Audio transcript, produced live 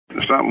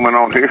Something went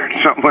on here,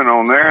 something went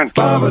on there.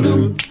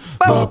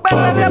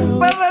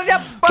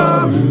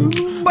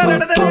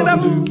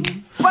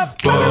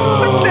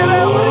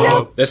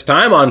 This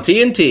time on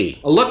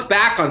TNT. A look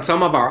back on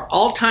some of our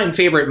all-time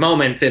favorite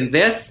moments in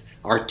this,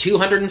 our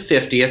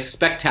 250th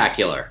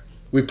Spectacular.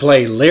 We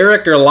play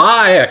Lyric or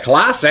Lie, a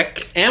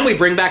classic. And we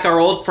bring back our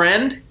old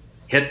friend,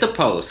 Hit the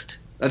Post.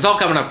 That's all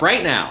coming up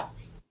right now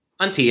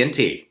on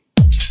TNT.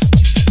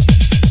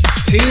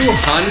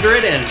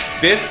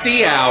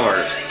 250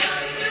 hours.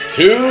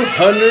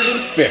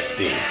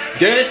 250.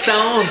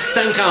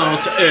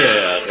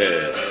 250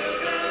 heures.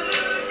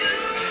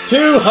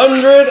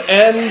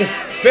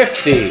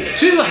 250.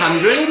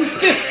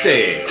 250.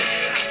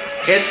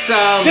 It's,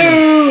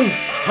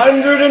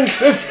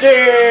 250.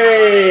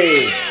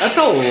 That's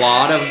a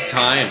lot of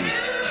time.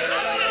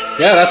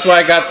 Yeah, that's why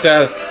I got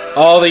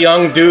all the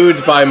young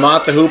dudes by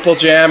Mott the Hoople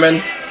jamming,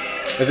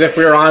 as if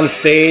we were on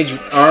stage,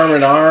 arm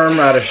in arm,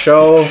 at a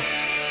show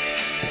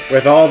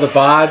with all the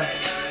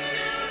bods.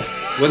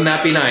 Wouldn't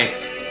that be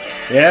nice?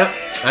 Yeah,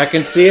 I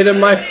can see it in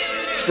my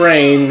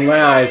brain,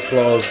 my eyes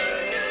closed.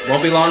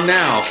 Won't be long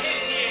now.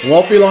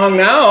 Won't be long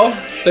now.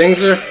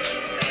 Things are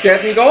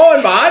getting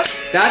going, bod.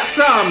 That's,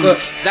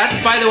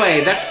 that's, by the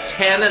way, that's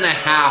 10 and a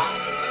half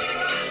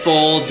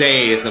full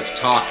days of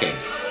talking.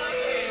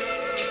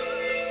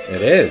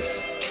 It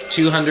is.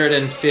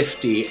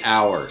 250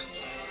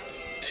 hours.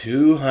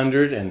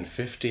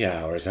 250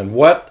 hours. And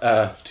what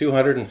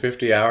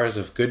 250 hours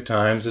of good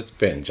times it's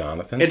been,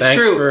 Jonathan. It's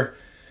Thanks true. for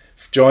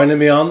joining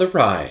me on the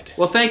ride.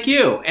 Well, thank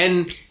you.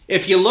 And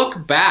if you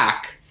look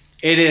back,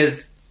 it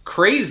is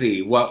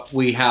crazy what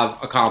we have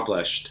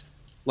accomplished.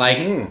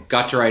 Like,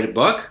 got to write a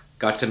book,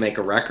 got to make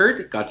a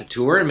record, got to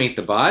tour and meet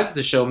the buds.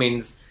 The show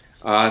means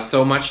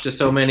so much to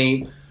so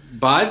many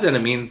buds, and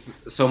it means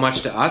so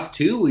much to us,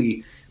 too.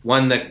 We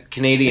won the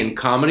Canadian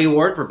Comedy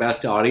Award for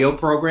Best Audio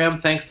Program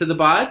thanks to the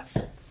buds.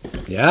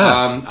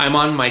 Yeah. I'm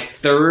on my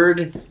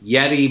third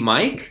Yeti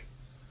mic.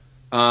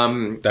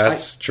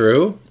 That's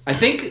true. I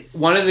think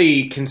one of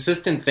the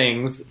consistent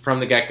things from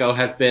the get-go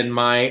has been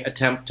my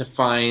attempt to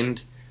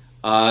find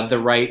the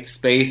right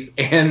space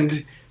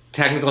and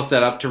technical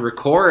setup to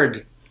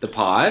record the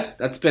pod.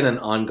 That's been an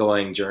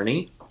ongoing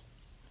journey.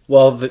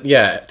 Well,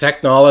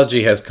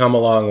 technology has come a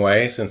long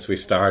way since we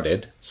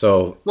started.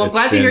 So, well,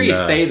 glad to hear you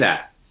say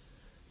that.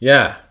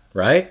 Yeah,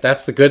 right?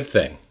 That's the good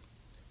thing.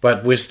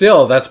 But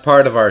that's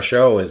part of our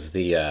show is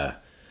the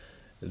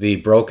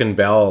broken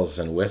bells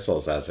and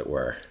whistles, as it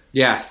were.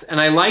 Yes, and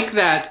I like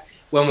that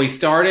when we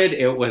started,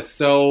 it was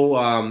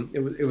so,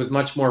 it was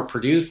much more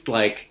produced,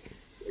 like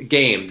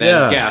game,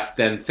 then guest,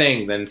 then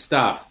thing, then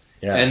stuff.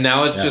 Yeah. And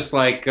now it's just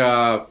like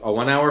a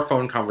 1 hour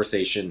phone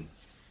conversation.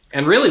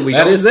 And really, we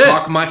don't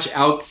talk much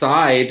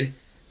outside.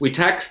 We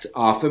text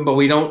often, but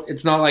we don't,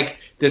 it's not like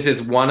this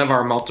is one of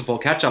our multiple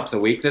catch-ups a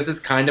week. This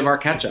is kind of our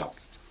catch-up.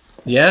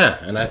 Yeah,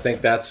 and I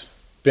think that's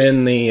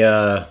been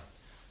the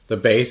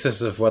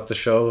basis of what the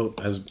show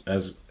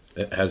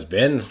has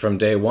been from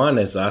day one,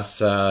 is us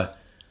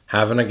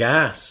having a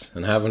gas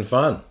and having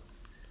fun.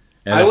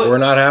 And if we're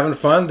not having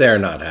fun, they're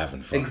not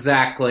having fun.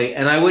 Exactly.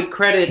 And I would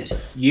credit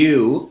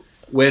you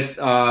with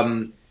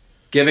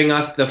giving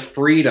us the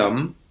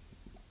freedom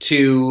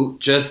to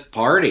just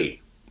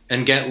party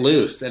and get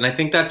loose. And I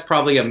think that's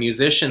probably a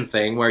musician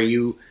thing where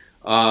you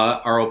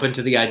are open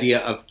to the idea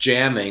of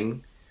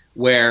jamming,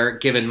 where,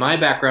 given my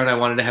background, I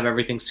wanted to have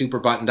everything super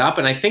buttoned up.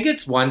 And I think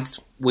it's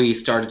once we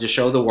started to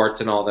show the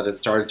warts and all that it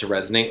started to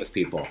resonate with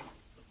people.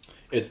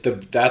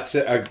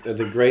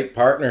 The great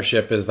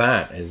partnership is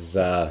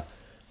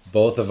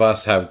both of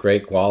us have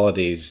great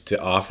qualities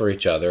to offer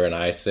each other. And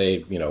I say,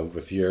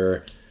 with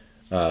your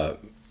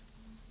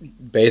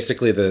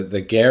basically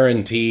the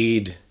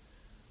guaranteed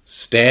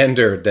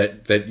standard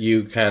that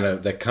you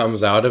that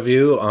comes out of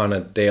you on a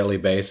daily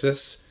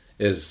basis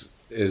is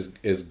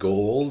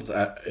gold.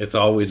 It's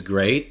always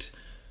great,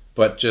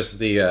 but just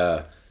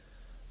the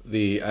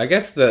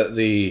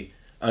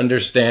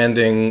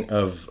understanding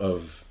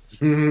of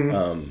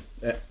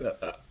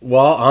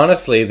well,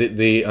 honestly,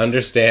 the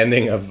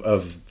understanding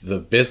of the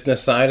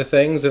business side of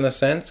things, in a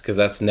sense, because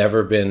that's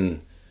never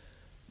been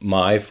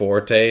my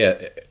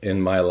forte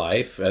in my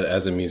life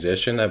as a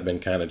musician. I've been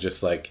kind of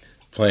just like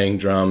playing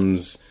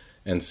drums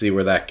and see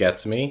where that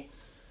gets me.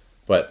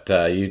 But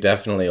you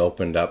definitely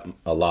opened up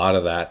a lot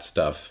of that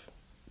stuff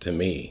to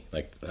me,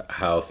 like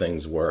how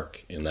things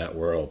work in that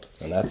world.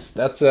 And that's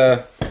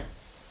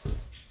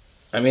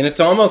it's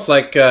almost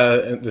like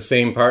the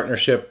same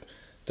partnership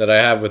that I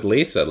have with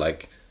Lisa.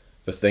 Like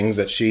the things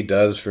that she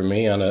does for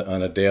me on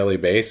a daily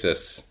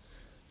basis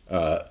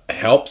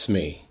helps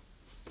me.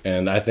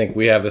 And I think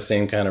we have the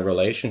same kind of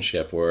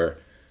relationship where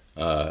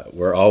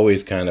we're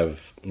always kind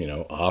of,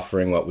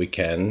 offering what we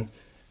can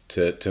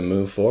to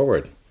move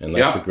forward. And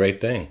that's a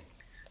great thing.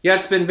 Yeah,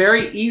 it's been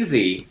very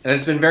easy and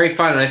it's been very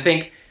fun. And I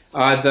think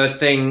the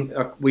thing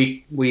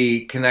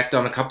we connect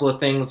on a couple of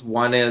things.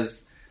 One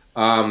is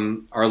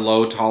our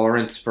low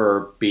tolerance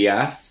for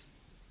BS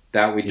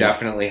that we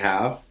definitely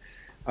have.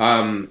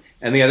 And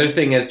the other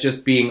thing is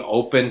just being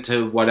open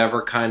to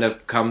whatever kind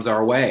of comes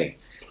our way.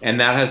 And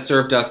that has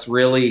served us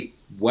really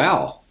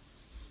well.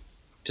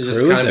 To just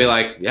kind of be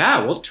like,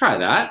 yeah, we'll try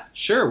that.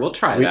 Sure, we'll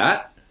try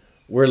that.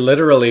 We're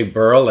literally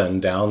burling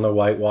down the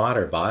white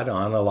water, bud,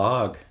 on a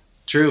log.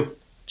 True.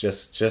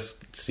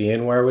 Just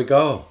seeing where we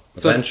go.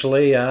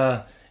 Eventually,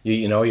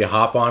 you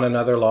hop on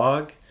another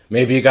log.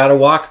 Maybe you got to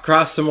walk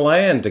across some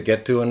land to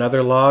get to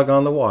another log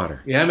on the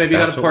water. Yeah, maybe you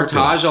got to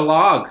portage a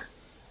log.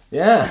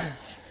 Yeah.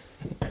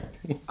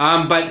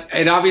 But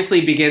it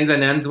obviously begins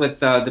and ends with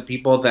the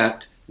people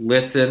that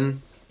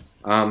listen.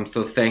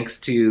 So thanks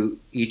to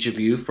each of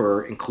you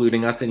for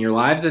including us in your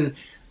lives, and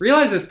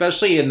realize,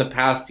 especially in the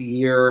past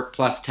year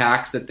plus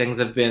tax, that things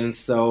have been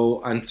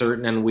so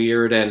uncertain and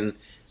weird and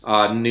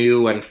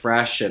new and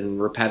fresh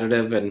and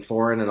repetitive and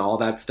foreign and all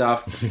that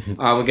stuff.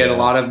 We get a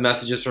lot of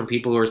messages from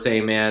people who are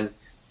saying, man,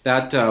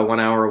 that 1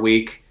 hour a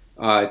week,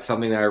 it's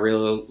something that I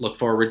really look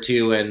forward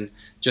to. And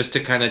just to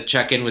kind of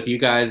check in with you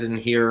guys and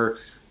hear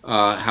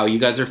how you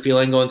guys are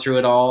feeling going through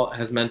it all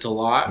has meant a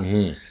lot.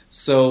 Mm-hmm.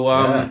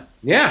 So,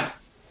 yeah.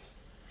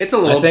 It's a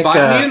little bod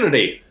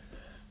community.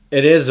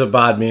 It is a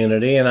bod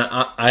community, and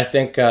I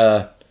think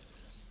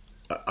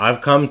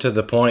I've come to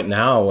the point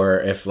now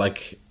where if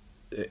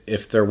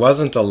there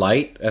wasn't a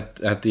light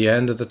at the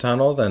end of the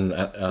tunnel, then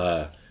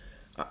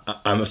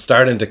I'm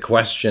starting to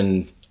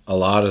question a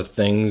lot of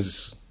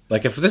things.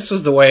 Like if this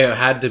was the way it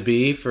had to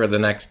be for the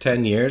next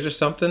 10 years or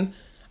something,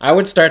 I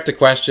would start to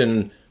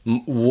question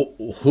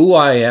who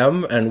I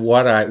am and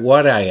what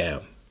I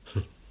am.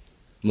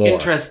 More.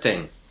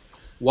 Interesting.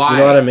 Why? You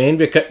know what I mean?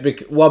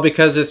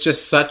 Because it's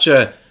just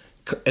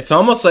it's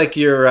almost like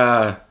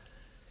you're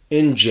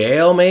in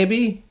jail,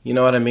 maybe. You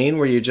know what I mean?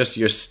 Where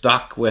you're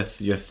stuck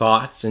with your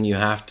thoughts and you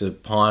have to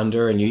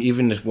ponder, and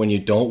even when you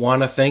don't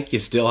want to think, you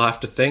still have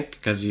to think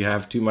because you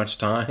have too much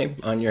time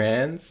on your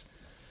hands.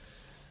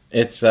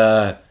 It's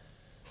been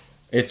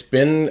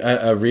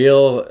a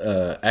real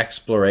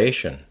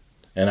exploration,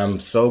 and I'm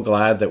so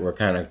glad that we're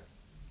kind of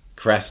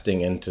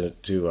cresting into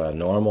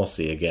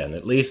normalcy again,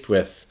 at least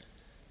with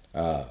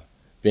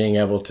being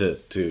able to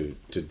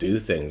do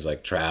things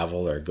like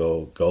travel or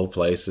go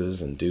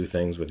places and do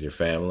things with your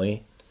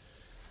family.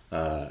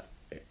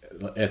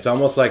 It's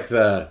almost like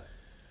the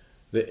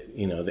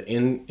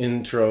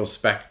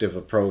introspective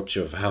approach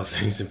of how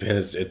things have been.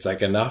 It's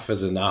like enough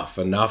is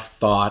enough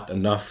thought,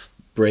 enough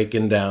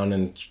breaking down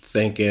and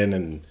thinking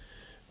and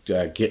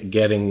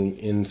getting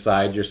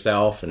inside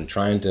yourself and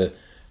trying to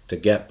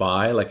get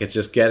by. Like it's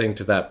just getting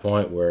to that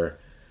point where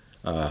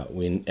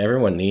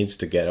everyone needs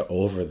to get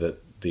over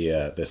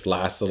this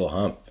last little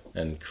hump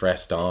and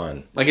crest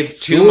on. Like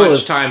it's too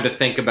much time to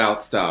think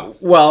about stuff.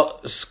 Well,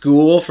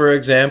 school, for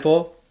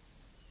example.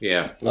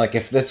 Yeah. Like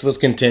if this was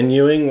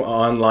continuing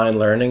online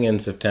learning in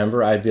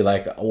September, I'd be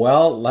like,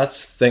 well,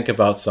 let's think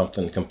about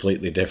something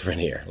completely different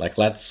here. Like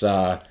let's,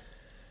 I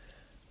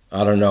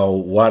don't know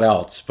what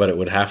else, but it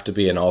would have to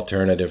be an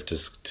alternative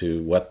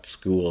to what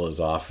school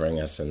is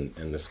offering us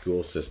in the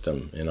school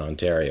system in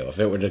Ontario. If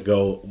it were to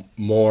go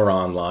more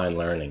online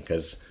learning,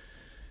 because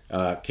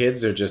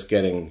kids are just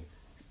getting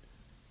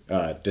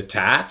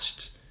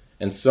detached,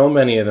 and so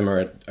many of them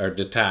are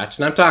detached.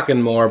 And I'm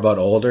talking more about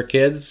older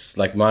kids,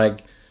 like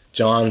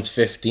John's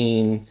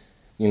 15,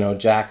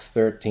 Jack's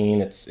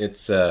 13.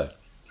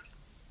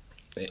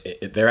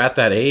 They're at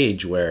that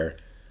age where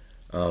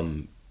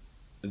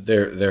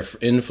their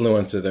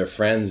influence of their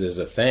friends is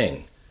a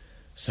thing.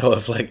 So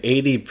if like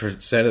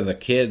 80% of the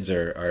kids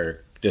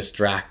are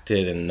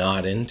distracted and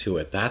not into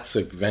it, that's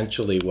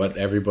eventually what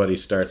everybody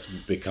starts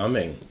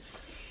becoming.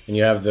 And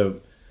you have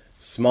the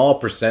small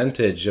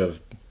percentage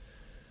of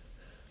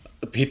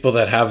people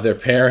that have their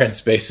parents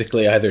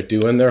basically either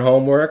doing their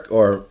homework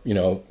or,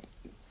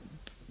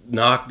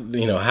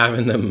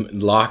 having them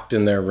locked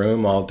in their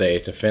room all day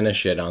to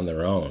finish it on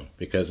their own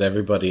because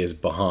everybody is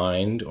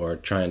behind or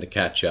trying to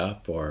catch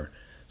up or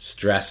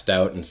stressed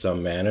out in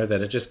some manner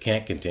that it just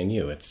can't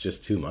continue. It's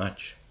just too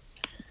much.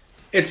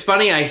 It's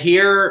funny. I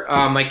hear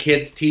my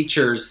kids'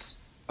 teachers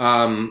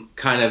kind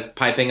of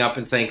piping up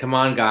and saying, come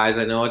on, guys,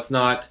 I know it's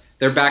not...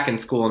 They're back in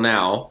school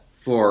now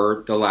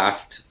for the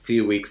last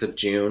few weeks of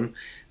June.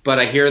 But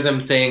I hear them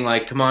saying,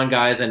 like, come on,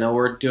 guys, I know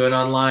we're doing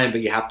online,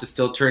 but you have to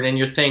still turn in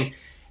your thing.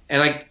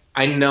 And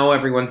I know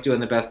everyone's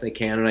doing the best they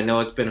can, and I know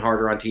it's been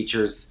harder on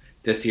teachers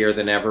this year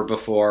than ever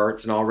before.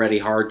 It's an already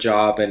hard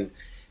job. And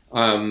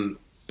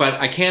but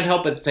I can't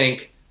help but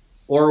think,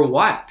 or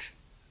what?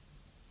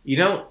 You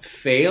don't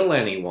fail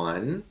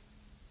anyone.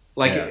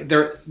 Like,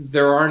 there's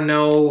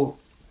no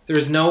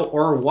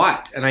or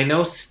what. And I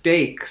know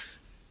stakes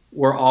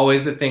were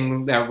always the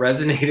things that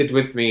resonated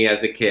with me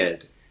as a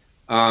kid.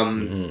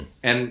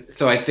 And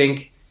so I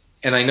think,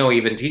 and I know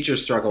even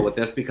teachers struggle with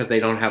this because they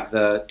don't have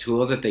the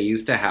tools that they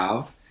used to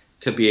have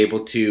to be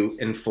able to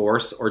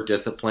enforce or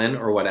discipline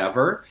or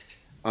whatever.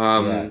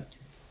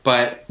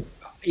 But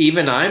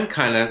even I'm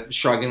kind of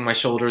shrugging my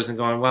shoulders and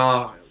going,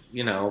 well,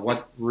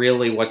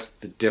 what's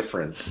the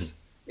difference?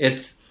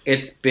 It's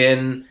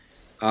been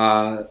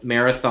a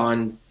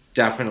marathon,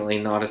 definitely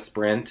not a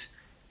sprint.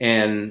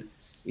 And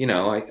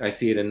I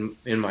see it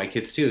in my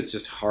kids too. It's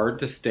just hard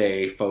to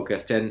stay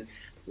focused. And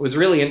was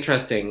really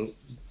interesting.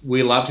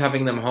 We loved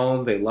having them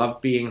home. They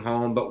loved being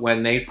home. But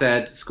when they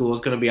said school is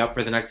going to be up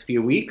for the next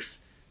few weeks,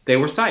 they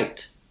were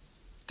psyched.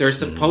 They're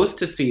supposed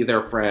to see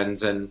their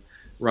friends and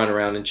run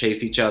around and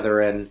chase each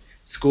other. And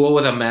school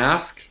with a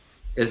mask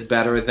is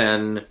better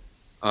than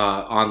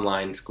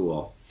online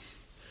school.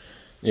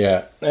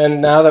 Yeah.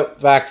 And now that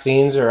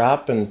vaccines are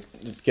up and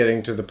it's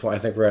getting to the point, I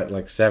think we're at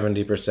like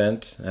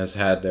 70% has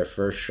had their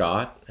first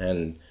shot.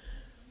 And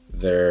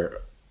they're,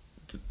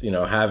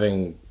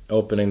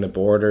 opening the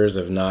borders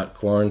of not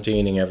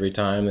quarantining every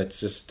time.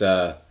 It's just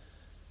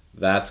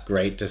that's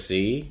great to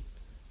see,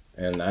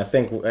 and I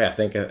think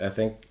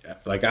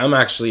like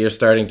you're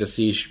starting to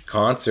see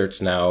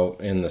concerts now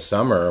in the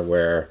summer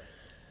where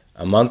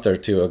a month or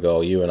two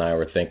ago you and I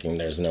were thinking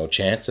there's no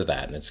chance of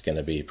that, and it's going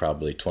to be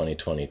probably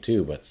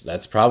 2022. But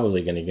that's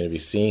probably going to be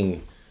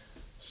seeing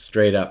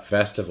straight up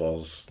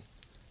festivals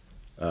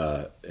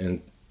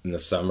in the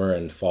summer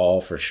and fall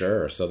for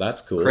sure. So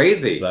that's cool.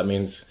 Crazy. So that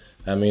means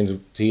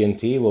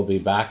TNT will be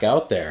back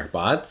out there,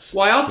 bots.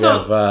 Well, I also we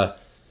have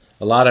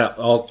a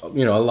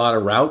lot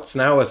of routes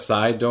now with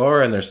Side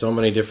Door, and there's so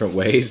many different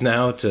ways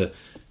now to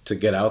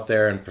get out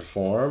there and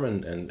perform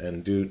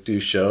and do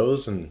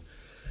shows, and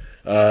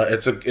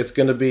it's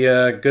going to be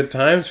good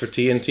times for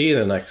TNT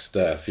the next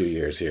few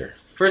years here.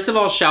 First of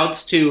all,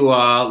 shouts to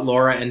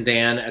Laura and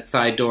Dan at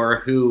Side Door,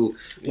 who,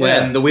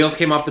 when the wheels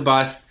came off the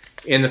bus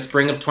in the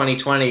spring of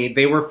 2020,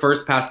 they were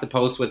first past the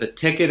post with a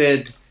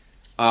ticketed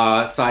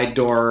Side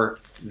Door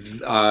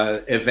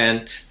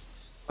event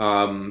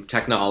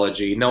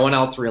technology. No one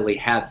else really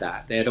had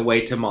that. They had a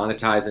way to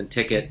monetize and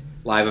ticket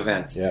live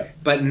events. Yeah.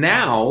 But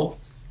now,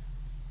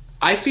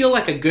 I feel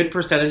like a good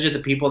percentage of the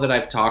people that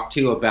I've talked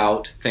to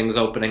about things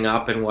opening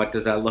up and what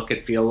does that look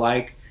and feel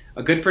like,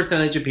 a good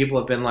percentage of people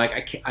have been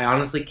like, I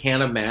honestly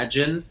can't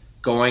imagine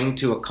going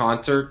to a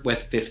concert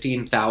with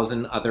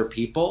 15,000 other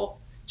people.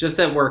 Just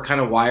that we're kind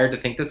of wired to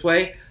think this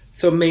way.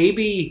 So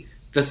maybe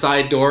the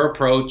Side Door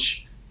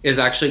approach is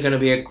actually going to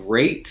be a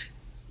great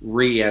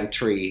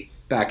re-entry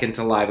back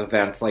into live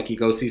events. Like you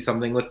go see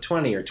something with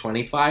 20 or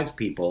 25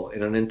 people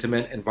in an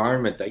intimate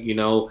environment that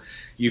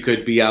you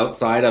could be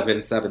outside of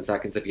in 7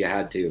 seconds if you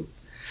had to.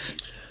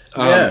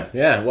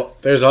 Yeah. Well,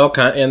 there's all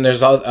and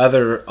there's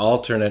other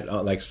alternate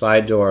like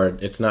Side Door.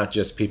 It's not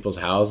just people's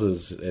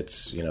houses.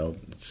 It's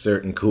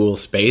certain cool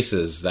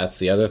spaces. That's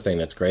the other thing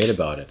that's great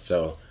about it.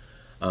 So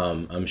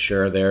I'm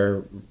sure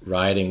they're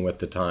riding with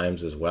the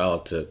times as well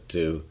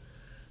to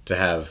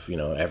have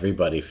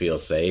everybody feel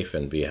safe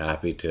and be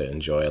happy to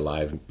enjoy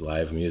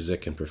live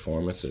music and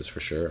performances for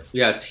sure.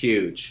 Yeah, it's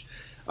huge.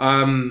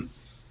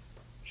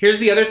 Here's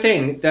the other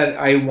thing that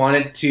I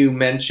wanted to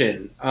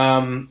mention.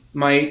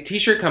 My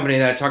t-shirt company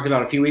that I talked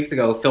about a few weeks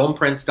ago,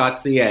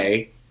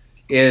 filmprints.ca,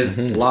 is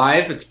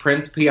live. It's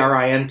Prints,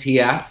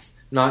 Prints.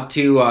 Not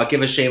to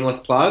give a shameless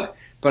plug,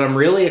 but I'm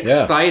really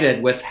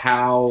excited with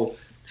how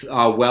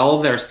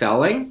well they're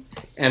selling.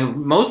 And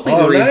mostly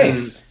the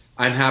reason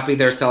I'm happy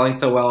they're selling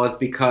so well is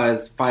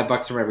because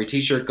 $5 from every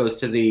t-shirt goes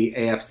to the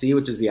AFC,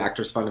 which is the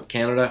Actors Fund of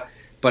Canada,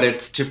 but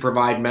it's to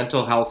provide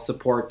mental health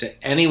support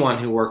to anyone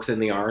who works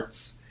in the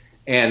arts.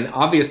 And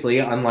obviously,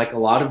 unlike a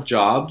lot of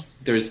jobs,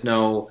 there's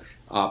no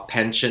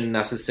pension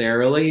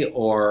necessarily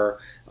or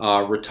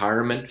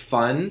retirement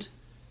fund.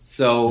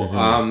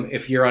 So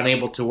if you're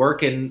unable to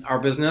work in our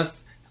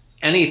business,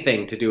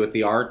 anything to do with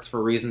the arts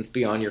for reasons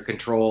beyond your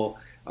control,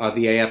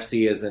 the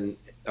AFC is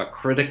a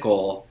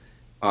critical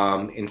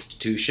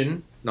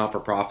institution,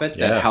 not-for-profit,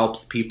 that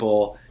helps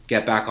people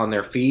get back on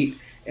their feet.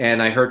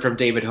 And I heard from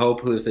David Hope,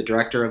 who is the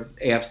director of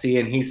AFC,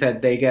 and he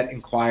said they get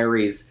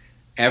inquiries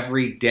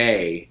every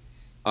day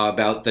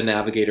about the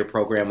Navigator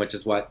program, which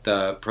is what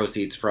the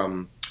proceeds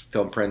from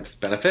Film Prints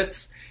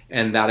benefits,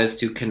 and that is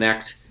to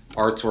connect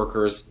arts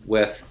workers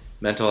with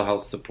mental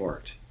health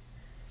support.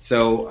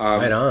 So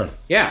right on.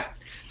 Yeah.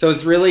 So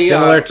it's really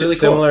similar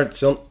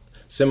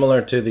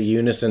to the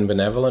Unison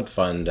Benevolent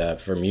Fund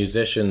for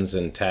musicians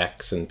and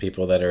techs and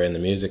people that are in the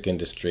music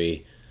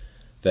industry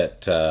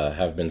that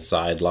have been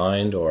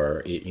sidelined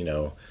or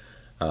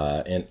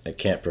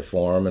can't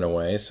perform in a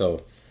way.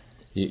 So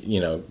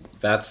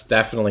that's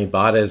definitely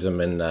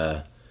Bottism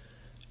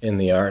in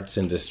the arts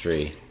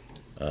industry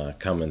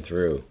coming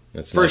through.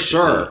 It's for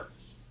sure.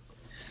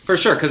 For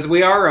sure, because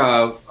we are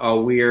a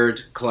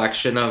weird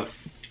collection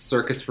of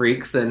circus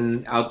freaks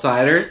and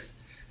outsiders.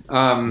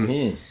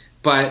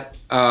 But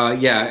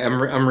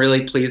I'm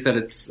really pleased that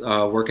it's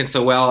working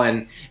so well.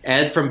 And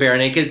Ed from Bare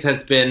Nakeds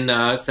has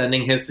been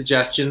sending his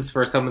suggestions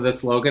for some of the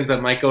slogans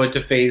that might go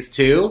into phase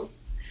 2.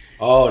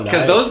 Oh, nice.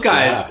 Because those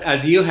guys,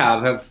 as you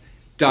have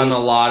done a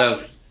lot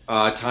of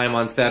time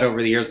on set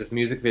over the years with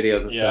music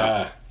videos and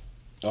stuff.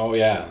 Oh,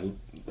 yeah.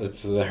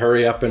 It's the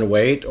hurry up and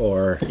wait,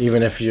 or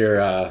even if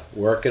you're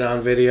working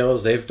on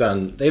videos,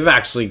 they've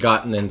actually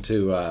gotten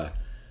into...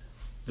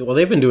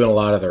 they've been doing a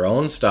lot of their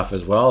own stuff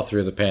as well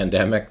through the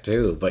pandemic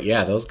too. But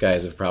yeah, those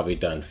guys have probably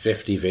done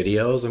 50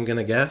 videos, I'm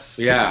gonna guess.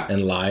 Yeah,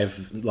 and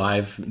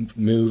live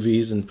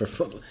movies and.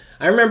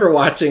 I remember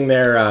watching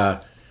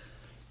their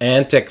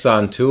antics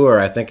on tour.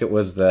 I think it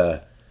was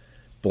the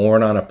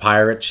Born on a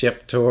Pirate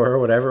Ship tour or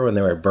whatever when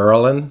they were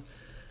Berlin,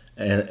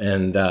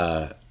 and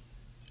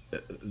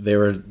they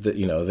were,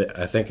 you know,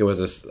 I think it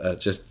was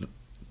just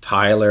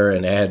Tyler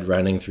and Ed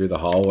running through the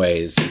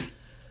hallways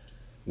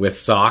with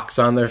socks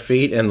on their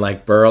feet and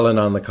like Berlin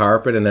on the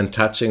carpet, and then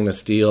touching the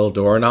steel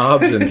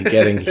doorknobs and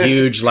getting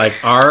huge like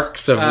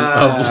arcs of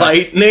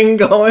lightning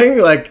going,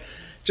 like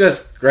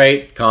just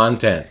great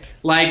content.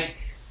 Like,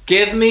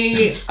 give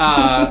me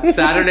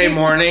Saturday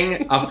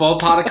morning, a full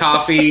pot of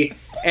coffee,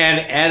 and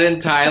Ed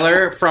and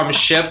Tyler from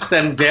Ships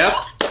and Dip.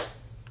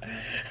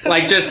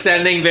 Like, just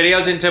sending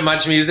videos into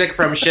Much Music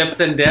from Ships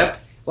and Dip.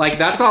 Like,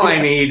 that's all I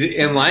need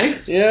in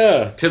life.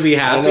 Yeah. To be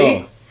happy. I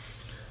know.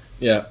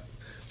 Yeah.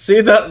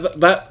 See,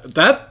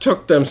 that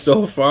took them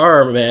so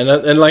far, man.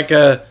 And like,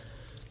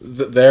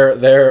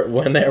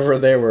 whenever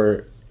they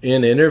were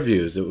in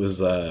interviews, it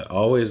was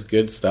always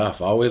good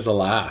stuff, always a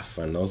laugh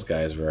when those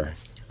guys were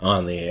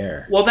on the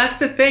air. Well, that's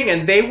the thing,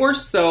 and they were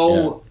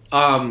so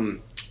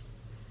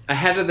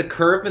ahead of the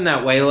curve in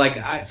that way. Like,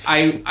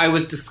 I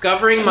was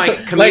discovering my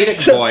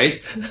comedic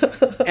voice,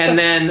 and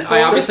then so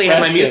I obviously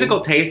had my musical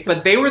taste,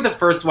 but they were the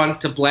first ones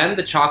to blend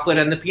the chocolate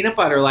and the peanut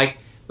butter. Like,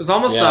 it was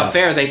almost not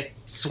fair. They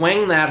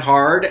swing that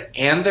hard,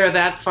 and they're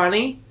that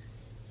funny.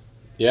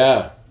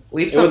 Yeah.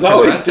 It was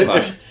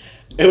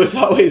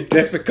always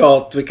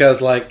difficult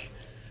because, like,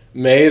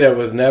 Maida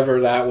was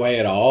never that way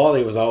at all.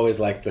 He was always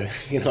like the,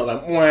 you know, the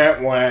wah,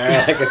 wah.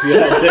 Like if you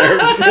had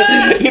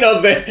their, you know,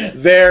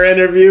 their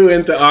interview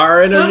into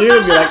our interview,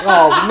 you'd be like,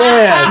 oh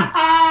man,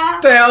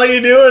 what the hell are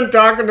you doing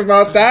talking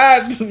about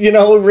that? You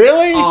know,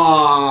 really?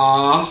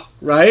 Aww.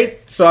 Right?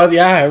 So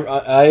yeah,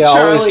 I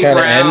always kind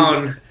of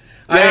envied.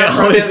 I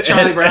always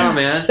Charlie Brown,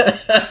 man.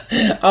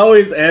 I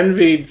always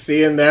envied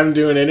seeing them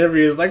doing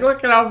interviews. Like,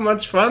 look at how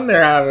much fun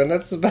they're having.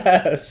 That's the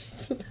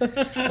best.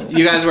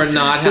 You guys were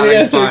not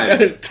having fun.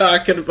 Kind of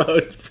talking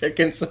about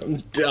freaking some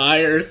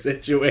dire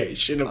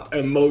situation of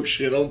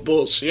emotional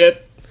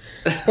bullshit.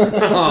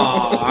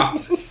 Aww.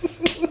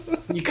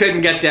 You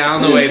couldn't get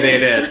down the way they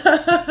did.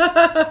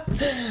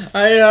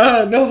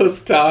 I know it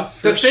was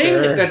tough. The thing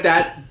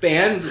that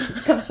band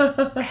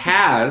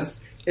has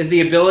is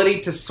the ability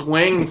to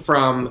swing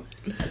from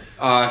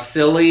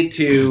silly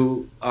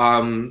to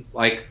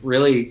like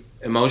really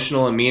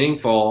emotional and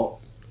meaningful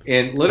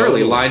in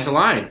literally line to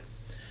line.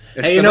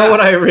 Hey, you know what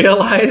I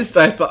realized?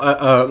 I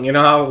thought, you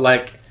know how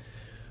like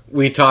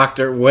we talked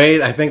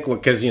I think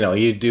because, you know,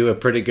 you do a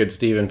pretty good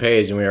Stephen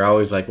Page, and we were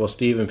always like, well,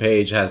 Stephen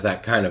Page has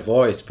that kind of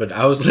voice. But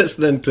I was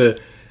listening to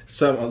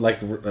some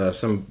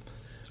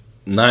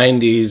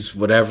 90s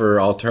whatever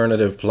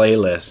alternative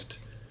playlist,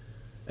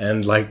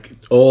 and like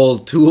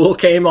old Tool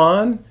came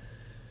on,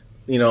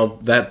 you know,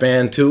 that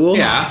band Tool.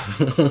 Yeah.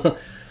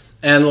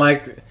 And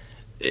like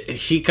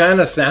he kind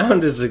of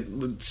sounded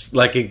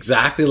like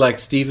exactly like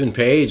Stephen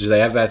Page. They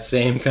have that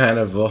same kind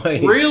of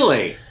voice.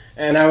 Really?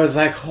 And I was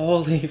like,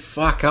 holy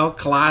fuck, how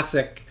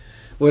classic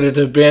would it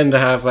have been to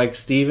have like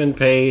Stephen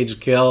Page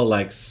kill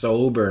like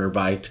Sober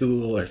by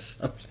Tool or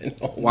something.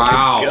 Oh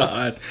wow. My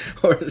God.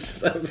 Or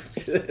some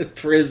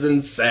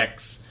Prison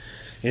Sex.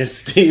 Is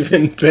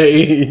Stephen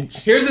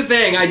Page. Here's the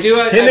thing, I do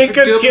a pretty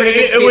good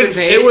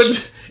Stephen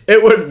Page.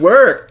 It would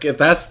work.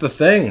 That's the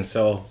thing.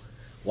 So,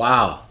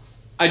 wow.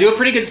 I do a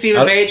pretty good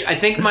Stephen Page. I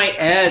think my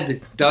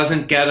Ed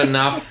doesn't get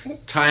enough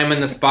time in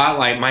the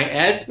spotlight. My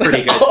Ed's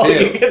pretty good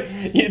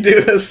too. You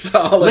do a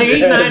solid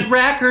Late Night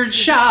Record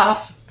Shop.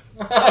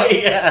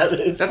 Yeah,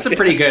 that's a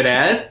pretty good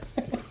Ed.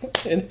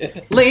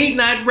 Late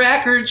Night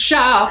Record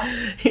Shop.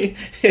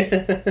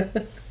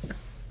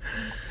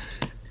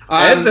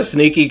 Ed's a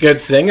sneaky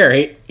good singer.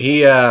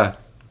 He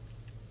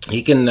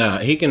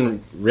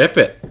can rip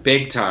it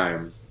big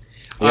time.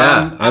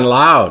 Yeah, and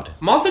loud.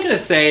 I'm also going to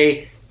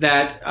say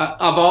that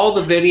of all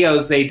the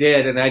videos they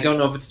did, and I don't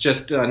know if it's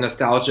just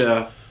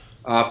nostalgia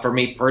for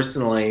me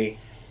personally,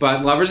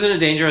 but Lovers in a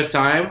Dangerous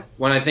Time,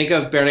 when I think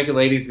of Bare Naked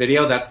Ladies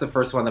video, that's the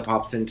first one that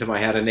pops into my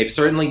head. And they've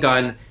certainly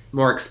done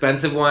more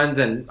expensive ones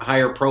and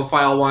higher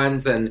profile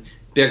ones and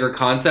bigger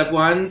concept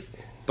ones.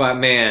 But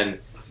man,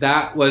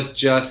 that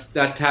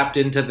tapped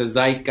into the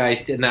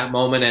zeitgeist in that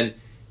moment. And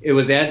it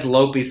was Ed's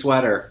Lopey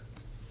sweater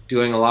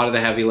doing a lot of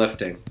the heavy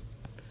lifting.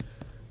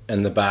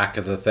 And the back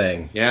of the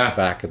thing. Yeah. The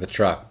back of the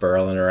truck,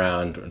 burling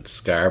around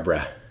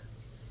Scarborough.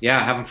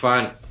 Yeah, having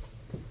fun.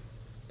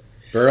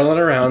 Burling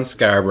around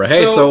Scarborough.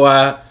 Hey,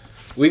 so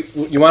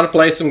you want to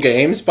play some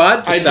games,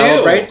 bud? To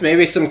celebrate? Do.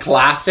 Maybe some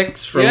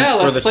classics for the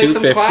 250? Let's play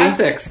some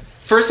classics.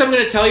 First, I'm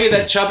going to tell you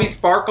that Chubby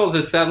Sparkles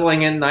is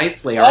settling in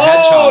nicely. Our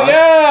hedgehog.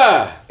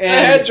 Yeah!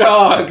 And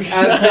hedgehog.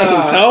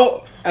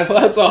 Nice.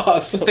 That's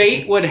awesome.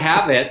 Fate would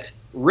have it,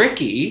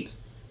 Ricky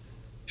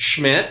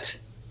Schmidt,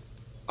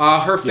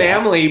 her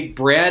family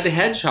bred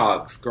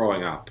hedgehogs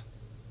growing up.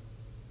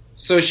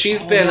 So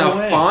she's been a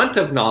font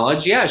of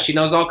knowledge. Yeah, she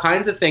knows all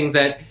kinds of things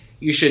that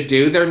you should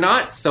do. They're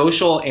not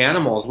social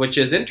animals, which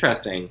is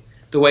interesting.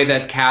 The way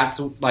that cats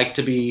like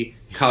to be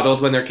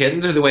cuddled when they're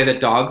kittens, or the way that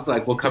dogs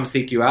like will come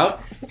seek you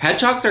out.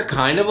 Hedgehogs are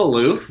kind of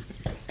aloof,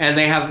 and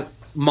they have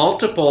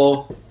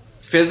multiple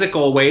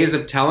physical ways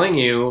of telling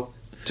you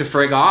to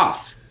frig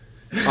off.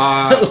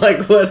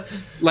 Like what?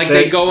 Like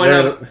they go in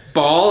a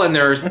ball and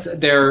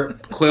their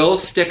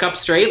quills stick up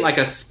straight like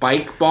a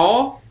spike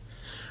ball,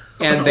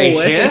 and they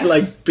hiss.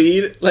 Like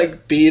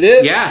beat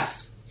it.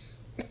 Yes.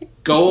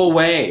 Go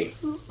away.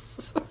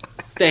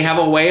 They have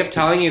a way of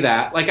telling you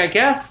that. Like I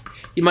guess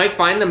you might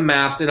find the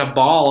maths in a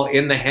ball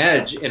in the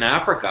hedge in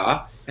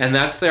Africa, and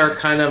that's their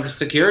kind of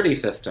security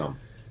system.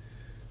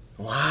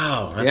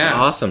 Wow, that's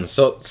awesome.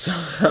 So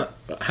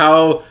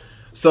how?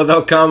 So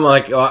they'll come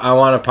like, oh, I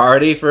want to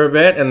party for a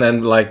bit, and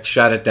then like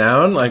shut it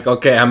down. Like,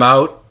 okay, I'm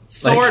out.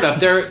 Sort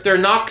of. They're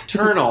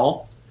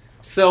nocturnal,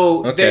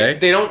 so they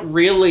don't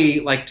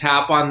really like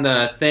tap on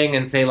the thing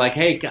and say like,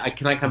 hey,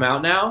 can I come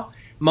out now?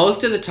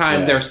 Most of the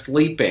time they're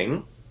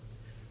sleeping.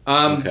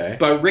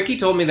 But Ricky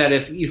told me that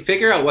if you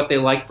figure out what they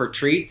like for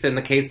treats, in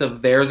the case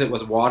of theirs, it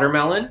was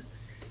watermelon.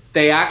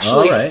 They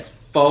actually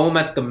foam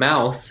at the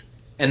mouth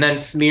and then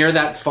smear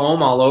that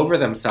foam all over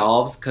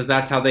themselves because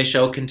that's how they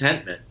show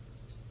contentment.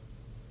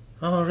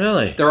 Oh,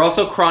 really? They're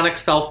also chronic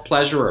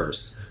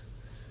self-pleasurers.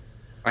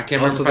 I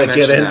can't remember if I they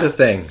mentioned get into that.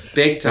 things.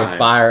 Big time. They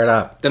fire it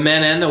up. The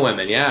men and the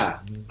women, yeah.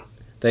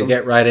 They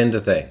get right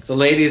into things. The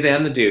ladies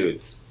and the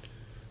dudes.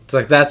 It's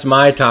like, that's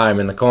my time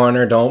in the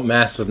corner. Don't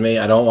mess with me.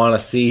 I don't want to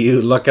see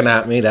you looking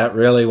at me. That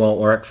really won't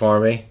work for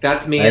me.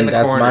 That's me in the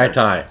corner. And that's my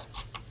time.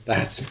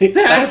 That's me.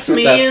 That's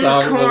me in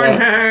the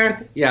corner.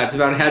 About. Yeah, it's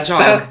about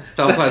hedgehog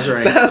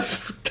self-pleasuring.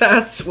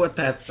 That's what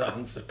that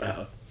song's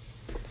about.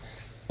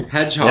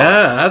 Hedgehog.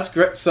 Yeah, that's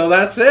great. So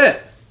that's it.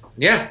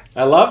 Yeah.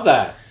 I love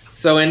that.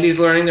 So Indy's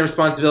learning the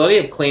responsibility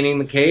of cleaning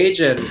the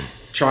cage and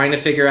trying to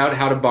figure out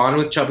how to bond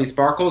with Chubby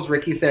Sparkles.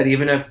 Ricky said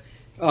even if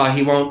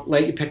he won't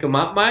let you pick him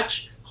up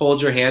much,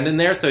 hold your hand in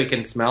there so he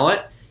can smell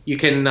it. You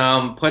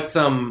can put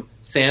some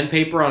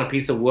sandpaper on a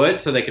piece of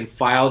wood so they can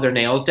file their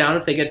nails down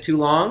if they get too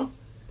long.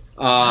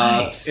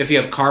 Nice. If you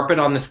have carpet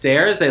on the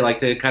stairs, they like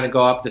to kind of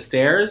go up the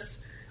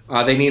stairs.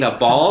 They need a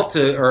ball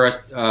or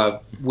a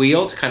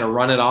wheel to kind of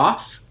run it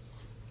off.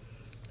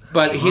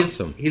 But he's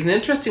an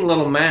interesting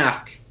little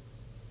mask.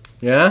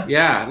 Yeah?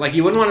 Yeah, like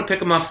you wouldn't want to pick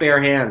him up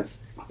bare hands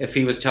if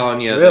he was telling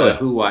you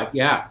who what.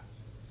 Yeah.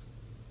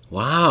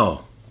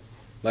 Wow.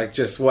 Like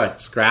just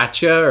what,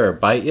 scratch you or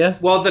bite you?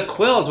 Well, the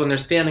quills, when they're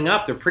standing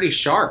up, they're pretty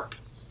sharp.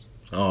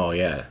 Oh,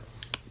 yeah.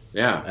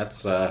 Yeah. That's,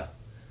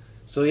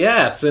 so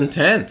yeah, it's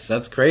intense.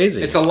 That's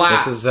crazy. It's a lot.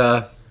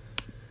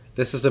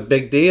 This is a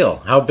big deal.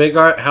 How big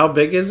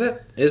is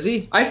it? Is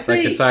he? I'd say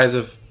like the size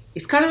of...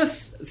 He's kind of a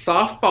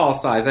softball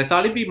size. I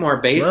thought he'd be more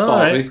baseball,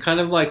 but he's kind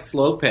of like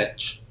slow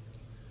pitch.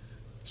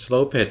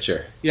 Slow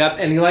pitcher. Yep,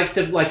 and he likes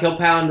to, like, he'll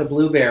pound a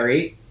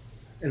blueberry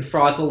and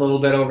froth a little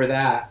bit over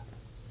that.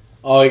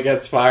 Oh, he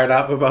gets fired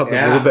up about the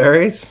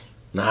blueberries?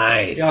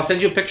 Nice. Yeah, I'll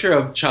send you a picture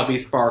of Chubby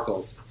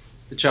Sparkles.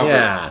 The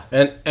Chubbers.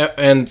 Yeah,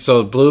 and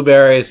so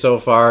blueberries so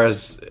far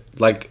is,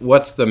 like,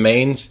 what's the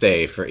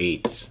mainstay for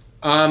eats?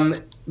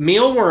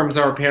 Mealworms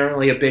are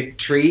apparently a big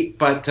treat,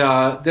 but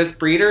this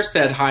breeder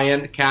said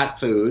high-end cat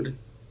food,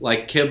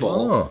 like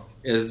kibble,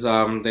 is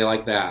they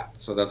like that.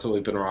 So that's what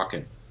we've been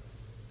rocking.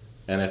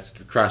 And it's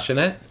crushing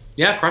it?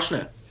 Yeah, crushing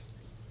it.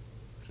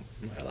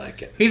 I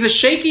like it. He's a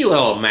shaky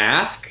little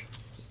mask.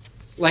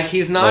 Like,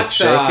 he's not... Like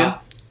shaking?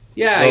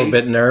 Yeah. A little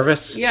bit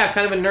nervous? Yeah,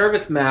 kind of a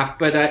nervous mask.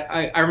 But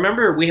I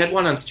remember we had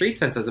one on Street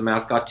Sense as a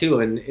mascot, too,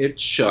 and it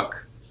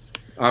shook.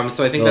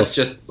 So I think that's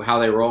just how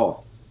they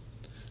roll.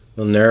 A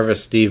little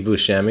nervous Steve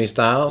Buscemi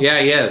style? Yeah,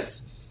 he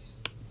is.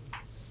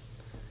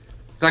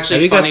 It's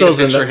actually funny to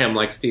picture him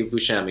like Steve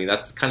Buscemi.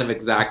 That's kind of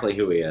exactly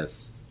who he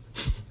is.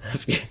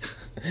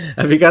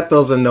 Have you got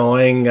those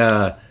annoying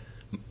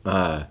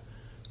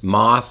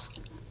moth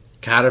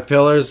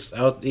caterpillars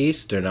out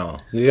east or no?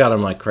 You got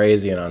them like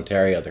crazy in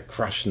Ontario. They're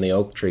crushing the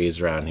oak trees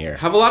around here.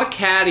 Have a lot of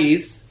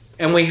caddies,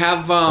 and we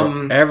have...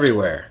 They're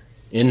everywhere.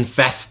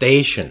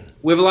 Infestation.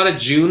 We have a lot of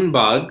June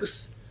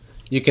bugs.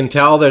 You can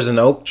tell there's an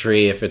oak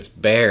tree if it's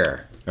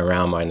bare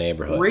around my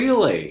neighborhood.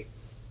 Really?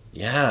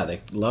 Yeah,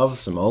 they love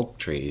some oak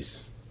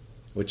trees,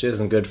 which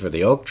isn't good for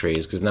the oak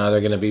trees because now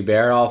they're going to be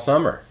bare all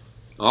summer.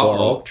 Poor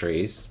oak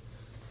trees.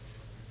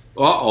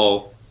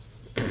 Uh-oh.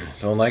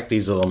 Don't like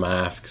these little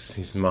masks,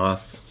 these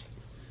moth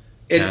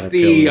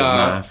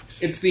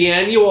masks. It's the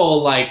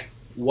annual, like,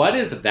 what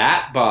is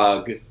that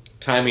bug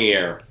time of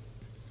year?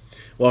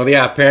 Well,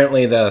 yeah,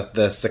 apparently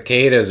the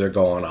cicadas are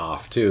going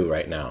off, too,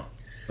 right now.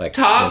 Like,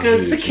 talk a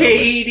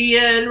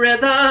circadian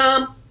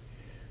rhythm.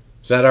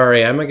 Is that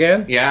R.E.M.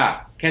 again?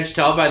 Yeah. Can't you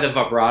tell by the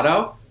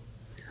vibrato?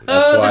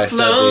 That's why this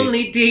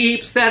lonely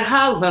deep said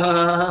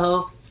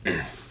hello.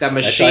 That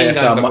machine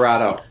gun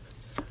vibrato.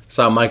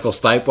 Saw Michael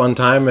Stipe one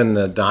time in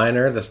the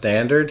diner, the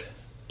Standard.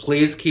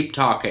 Please keep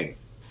talking.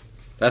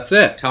 That's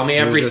it. Tell me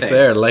everything. He was just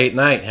there, late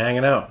night,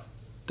 hanging out.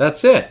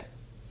 That's it.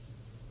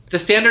 The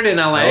Standard in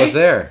L.A.? I was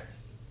there.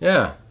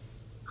 Yeah.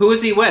 Who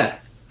was he with?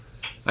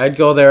 I'd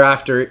go there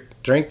after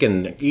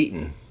drinking,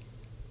 eating.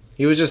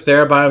 He was just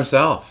there by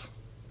himself.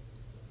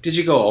 Did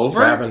you go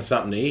over? Grabbing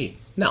something to eat.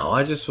 No,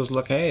 I just was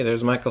looking, hey,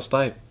 there's Michael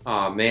Stipe.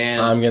 Aw, man.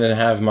 I'm going to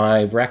have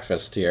my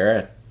breakfast here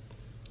at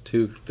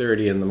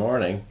 2:30 in the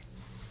morning.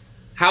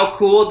 How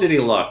cool did he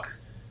look?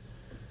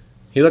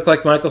 He looked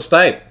like Michael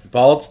Stipe,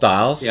 bald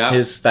styles. Yeah.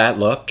 That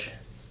look.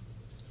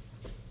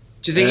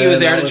 Do you think he was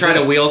there to try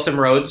to wheel some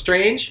road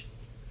strange?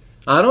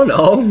 I don't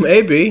know,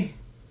 maybe.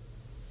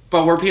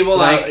 But were people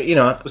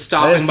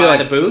stopping by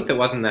the booth? It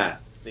wasn't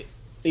that.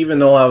 Even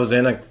though I was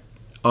in a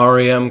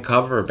REM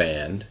cover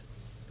band,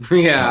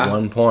 at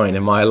one point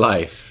in my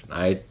life,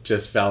 I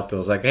just felt it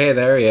was like, hey,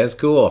 there he is,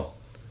 cool,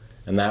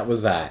 and that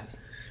was that.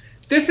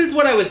 This is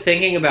what I was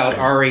thinking about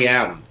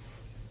REM.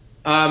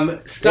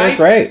 Stipe, they're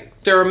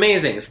great. They're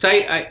amazing.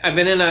 Stipe, I've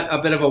been in a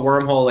bit of a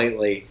wormhole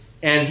lately,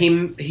 and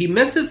he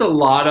misses a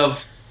lot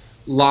of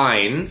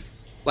lines,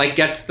 like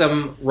gets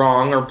them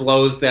wrong or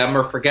blows them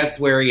or forgets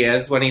where he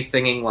is when he's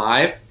singing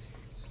live.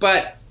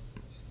 But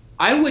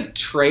I would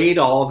trade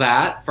all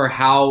that for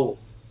how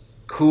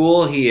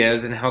cool he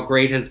is and how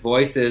great his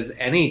voice is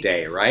any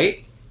day,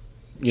 right?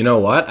 You know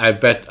what? I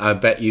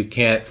bet you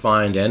can't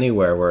find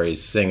anywhere where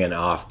he's singing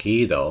off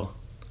key though.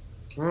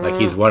 Like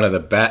he's one of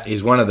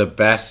the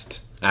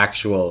best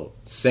actual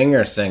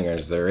singers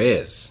there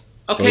is.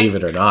 Okay. Believe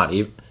it or not.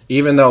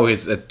 Even though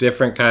he's a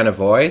different kind of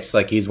voice,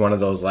 like he's one of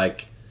those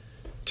like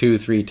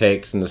 2-3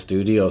 takes in the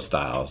studio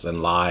styles, and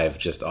live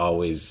just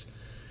always,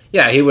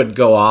 he would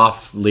go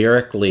off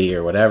lyrically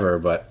or whatever,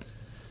 but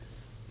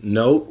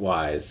note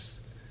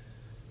wise,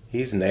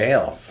 he's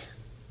nails.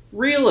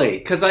 Really?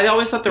 Because I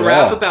always thought the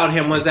rap about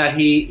him was that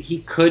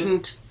he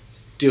couldn't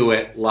do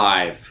it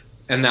live,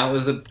 and that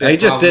was a bit he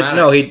just didn't.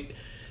 No,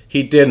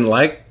 he didn't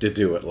like to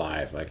do it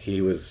live. Like he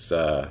was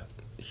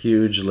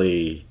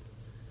hugely,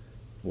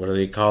 what do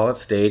they call it?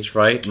 Stage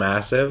fright,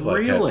 massive. Like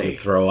really? He'd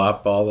throw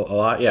up a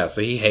lot. Yeah,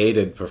 so he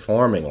hated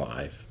performing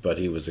live, but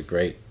he was a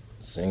great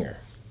singer.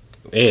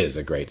 Is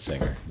a great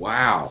singer.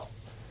 Wow.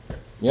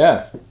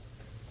 Yeah.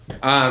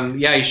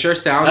 He sure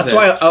sounds. That's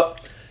why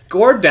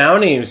Gord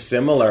Downie is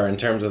similar in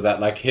terms of that.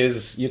 Like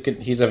he's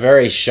a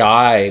very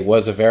shy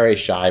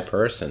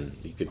person.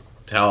 You could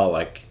tell,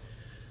 like,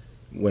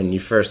 when you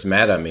first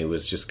met him, he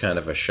was just kind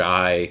of a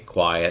shy,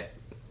 quiet,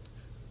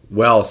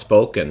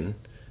 well-spoken,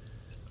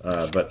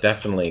 but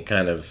definitely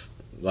kind of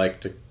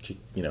like to,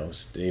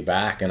 stay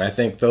back. And I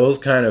think those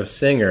kind of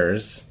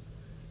singers,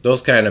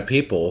 those kind of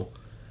people,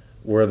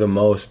 were the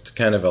most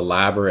kind of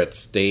elaborate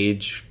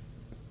stage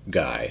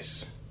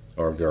guys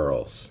or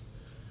girls.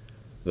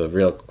 The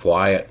real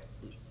quiet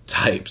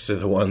types are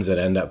the ones that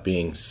end up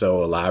being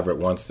so elaborate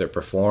once they're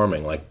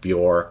performing, like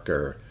Bjork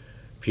or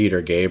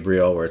Peter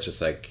Gabriel, where it's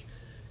just like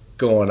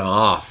going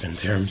off in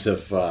terms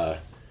of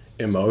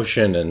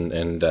emotion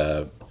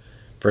and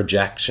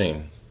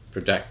projecting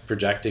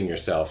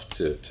yourself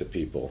to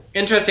people.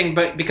 Interesting,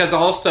 but because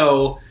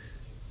also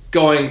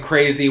going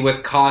crazy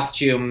with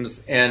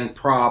costumes and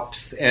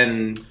props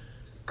and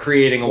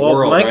creating a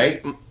world,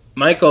 right?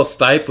 Michael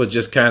Stipe was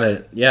just kind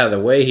of, the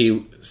way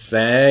he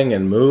sang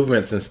and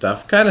movements and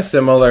stuff, kind of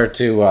similar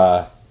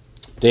to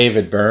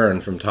David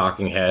Byrne from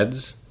Talking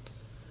Heads,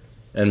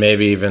 and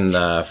maybe even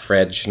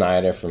Fred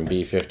Schneider from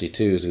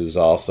B-52s, who's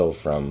also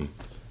from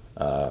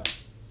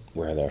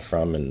where they're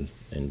from in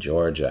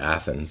Georgia,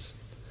 Athens.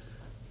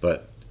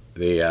 But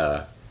they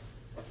all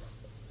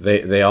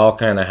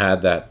kind of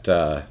had that,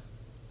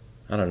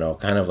 I don't know,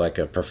 kind of like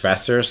a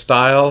professor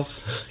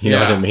styles. You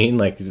know what I mean?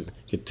 Like you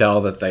could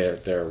tell that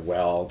they're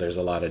well. There's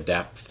a lot of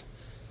depth,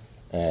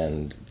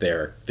 and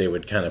they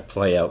would kind of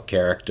play out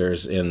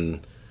characters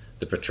in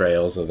the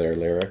portrayals of their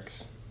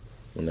lyrics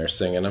when they're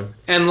singing them.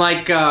 And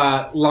like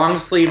long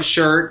sleeve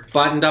shirt,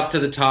 buttoned up to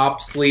the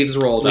top, sleeves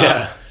rolled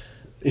up.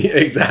 Yeah,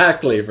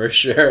 exactly, for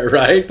sure.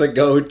 Right, the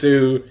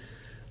go-to,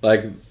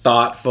 like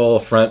thoughtful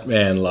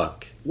frontman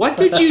look. What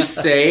did you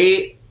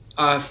say?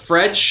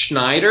 Fred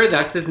Schneider,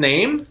 that's his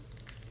name?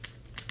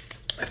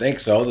 I think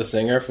so. The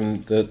singer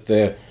from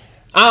the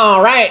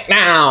All Right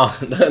Now.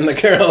 And the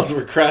girls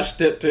were crushed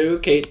it too.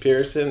 Kate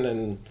Pearson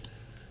and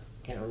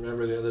I can't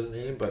remember the other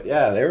name, but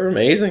yeah, they were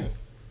amazing.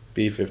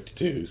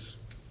 B-52s.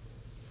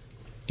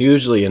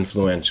 Hugely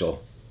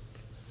influential.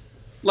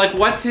 Like,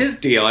 what's his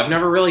deal? I've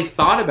never really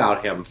thought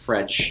about him,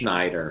 Fred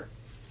Schneider.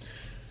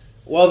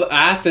 Well,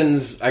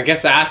 Athens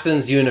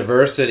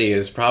University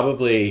is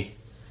probably,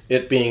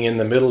 it being in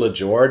the middle of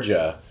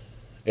Georgia,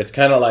 it's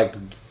kind of like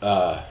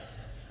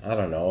I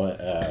don't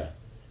know,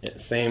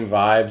 same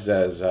vibes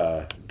as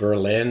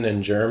Berlin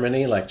in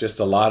Germany, like just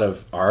a lot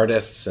of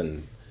artists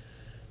and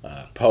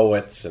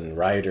poets and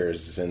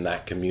writers in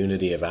that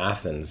community of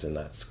Athens, in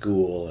that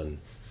school, and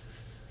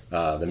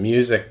the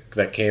music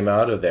that came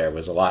out of there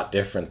was a lot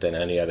different than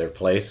any other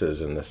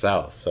places in the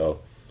South.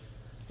 So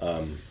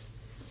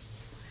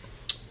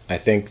I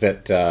think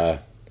that,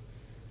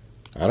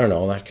 I don't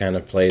know, that kind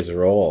of plays a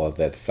role, of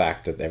that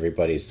fact that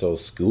everybody's so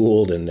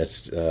schooled in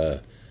this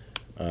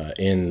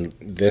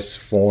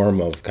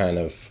form of kind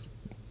of,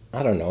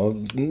 I don't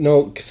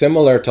know,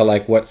 similar to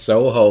like what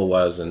Soho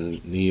was in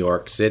New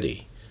York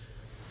City.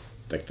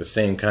 Like the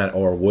same kind,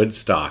 or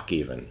Woodstock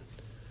even,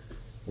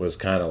 was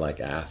kind of like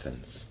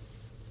Athens.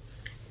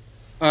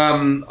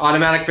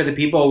 Automatic for the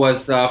People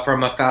was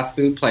from a fast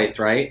food place,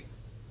 right?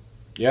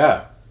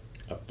 Yeah,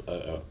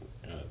 a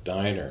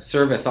diner.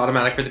 Service,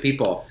 Automatic for the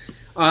People.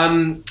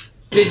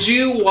 Did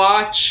you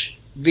watch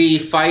the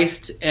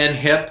Feist and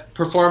Hip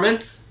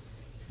performance?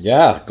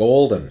 Yeah,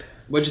 golden.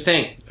 What'd you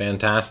think?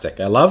 Fantastic.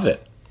 I love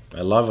it.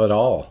 I love it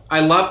all.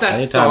 I love that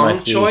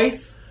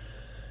choice.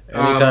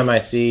 Anytime I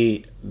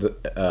see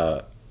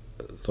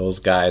those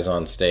guys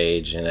on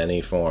stage in any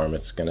form,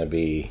 it's going to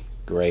be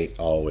great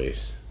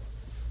always.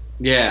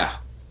 Yeah.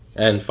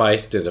 And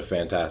Feist did a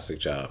fantastic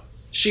job.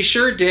 She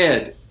sure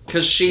did,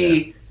 because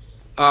she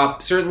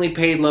certainly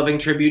paid loving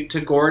tribute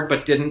to Gord,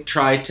 but didn't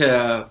try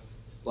to,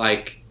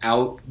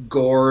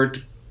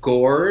 out-Gord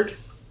Gord.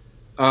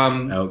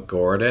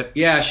 Out-Gord it?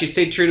 Yeah, she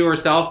stayed true to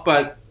herself,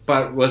 but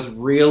was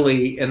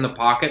really in the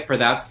pocket for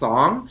that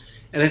song.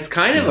 And it's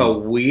kind of a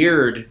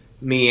weird,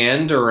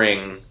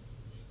 meandering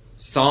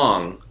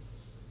song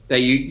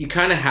that you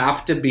kind of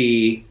have to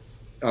be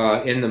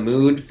in the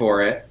mood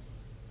for it.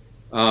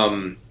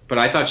 But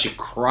I thought she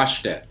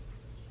crushed it.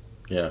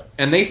 Yeah.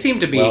 And they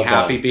seem to be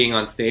happy being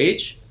on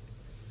stage.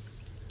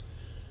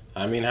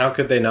 I mean, how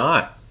could they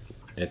not?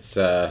 It's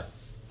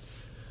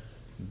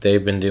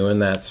they've been doing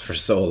that for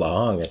so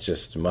long. It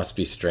just must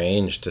be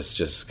strange to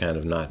just kind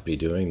of not be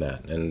doing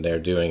that. And they're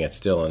doing it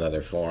still in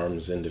other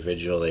forms,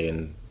 individually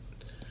and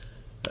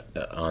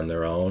on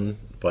their own.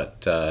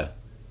 But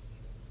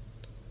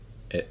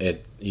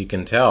you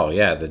can tell,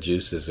 the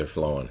juices are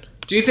flowing.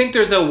 Do you think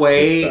there's a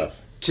way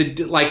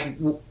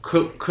to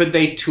could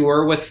they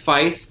tour with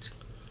Feist,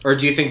 or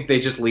do you think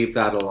they just leave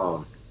that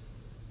alone?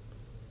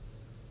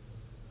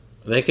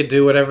 They could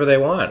do whatever they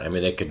want. I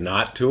mean, they could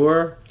not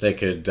tour. They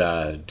could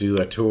do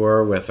a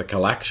tour with a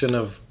collection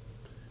of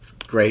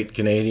great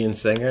Canadian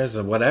singers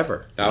or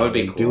whatever. That would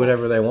be cool. Do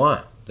whatever they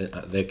want.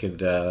 They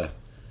could.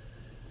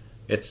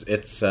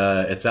 It's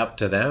up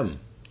to them,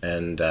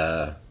 and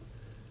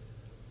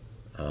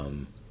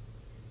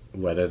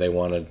whether they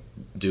want to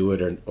do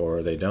it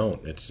or they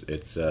don't.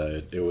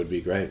 It would be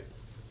great.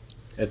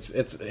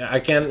 I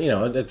can't,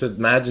 it's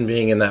imagine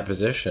being in that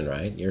position,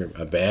 right? You're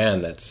a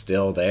band that's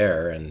still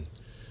there, and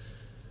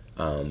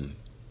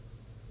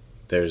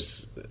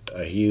there's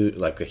a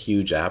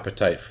huge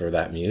appetite for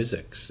that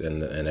music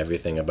and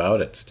everything about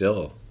it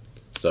still.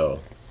 So,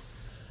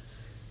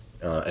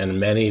 and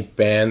many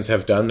bands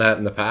have done that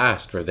in the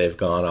past where they've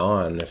gone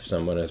on if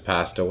someone has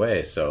passed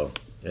away. So,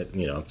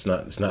 it's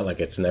not like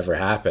it's never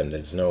happened.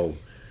 There's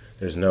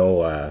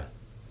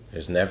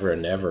never a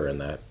never in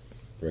that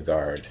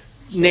regard.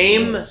 So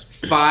Name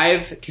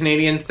 5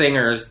 Canadian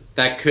singers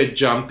that could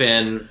jump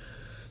in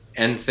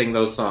and sing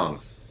those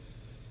songs.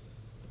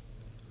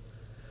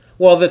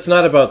 Well, that's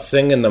not about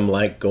singing them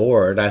like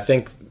Gord. I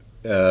think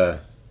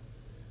the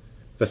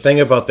thing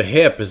about the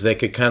Hip is they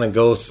could kind of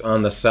go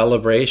on the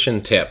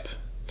celebration tip.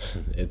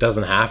 It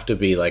doesn't have to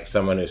be like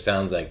someone who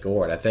sounds like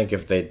Gord. I think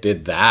if they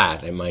did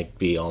that, it might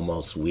be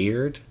almost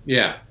weird.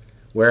 Yeah.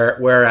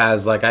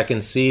 Whereas, I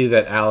can see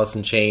that Alice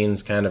in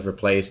Chains kind of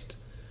replaced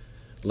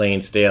Lane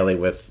Staley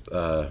with,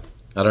 I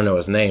don't know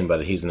his name,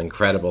 but he's an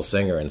incredible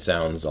singer and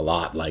sounds a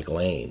lot like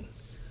Lane.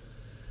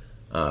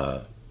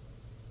 And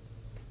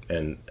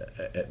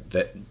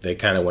that they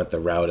kind of went the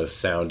route of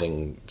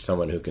sounding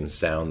someone who can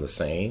sound the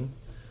same.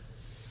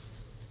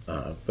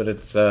 But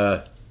it's,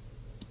 a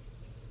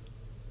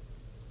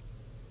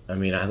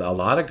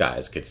lot of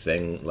guys could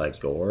sing like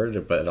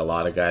Gord, but a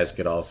lot of guys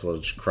could also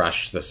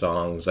crush the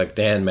songs. Like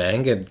Dan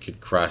Mangan could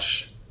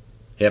crush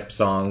Hip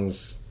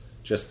songs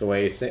just the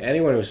way he sings.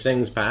 Anyone who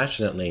sings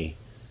passionately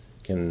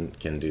can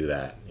do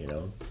that,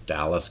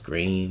 Dallas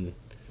Green,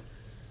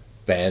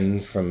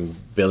 Ben from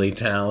Billy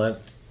Talent.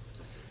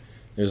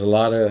 There's a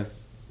lot of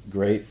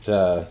great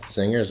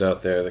singers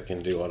out there that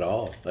can do it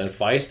all. And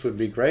Feist would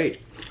be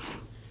great.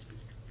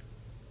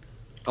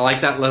 I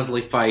like that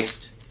Leslie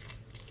Feist.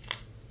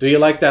 Do you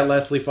like that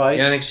Leslie Feist?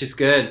 Yeah, I think she's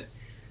good.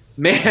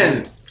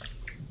 Man,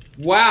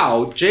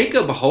 wow,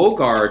 Jacob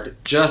Hogard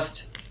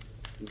just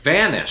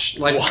vanished.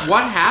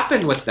 What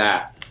happened with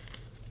that?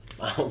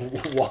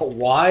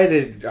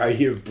 Why are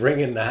you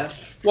bringing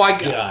that? Well,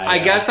 I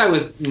guess I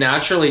was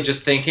naturally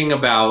just thinking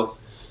about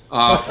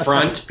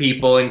front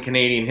people in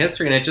Canadian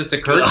history, and it just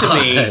occurred to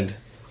me,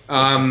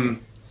 I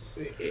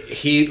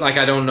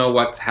don't know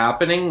what's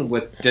happening.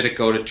 Did it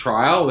go to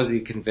trial? Was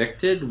he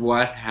convicted?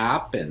 What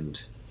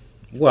happened?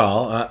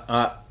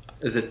 Well,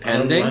 is it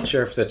pending? I'm not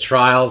sure if the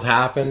trial's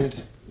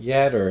happened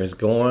yet or is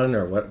going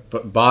or what.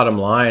 But bottom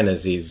line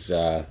is he's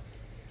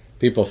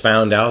people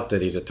found out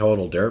that he's a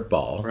total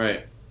dirtball,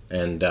 right?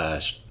 And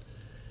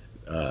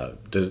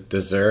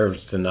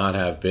deserves to not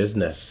have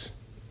business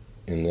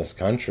in this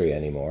country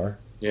anymore.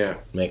 Yeah.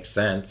 Makes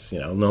sense,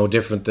 no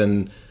different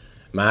than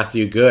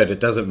Matthew Good.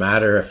 It doesn't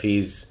matter if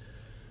he's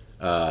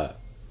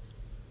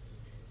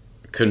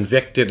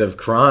convicted of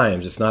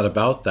crimes. It's not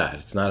about that.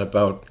 It's not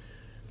about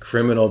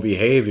criminal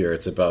behavior.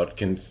 It's about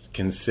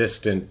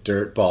consistent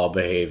dirtball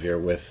behavior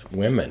with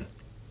women.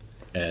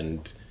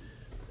 And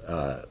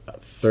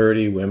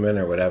 30 women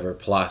or whatever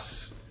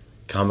plus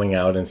coming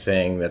out and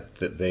saying that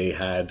they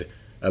had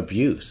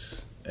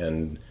abuse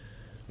and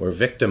were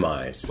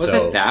victimized. Was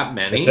it that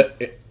many?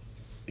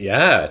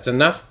 Yeah, it's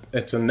enough.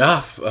 It's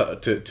enough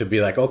to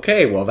be like,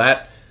 okay, well,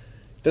 that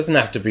It doesn't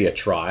have to be a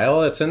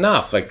trial. It's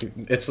enough. Like,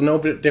 it's no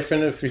bit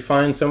different if you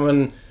find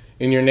someone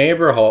in your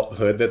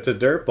neighborhood that's a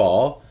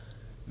dirtball,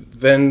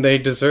 then they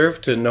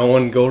deserve to no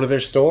one go to their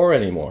store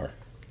anymore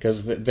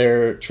because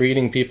they're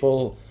treating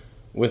people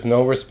with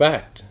no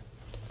respect.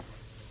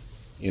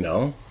 You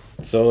know?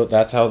 So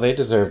that's how they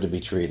deserve to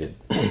be treated.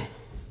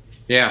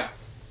 Yeah.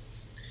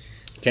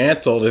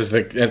 Canceled is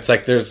it's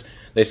like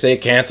they say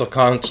cancel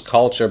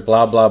culture,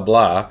 blah, blah,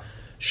 blah.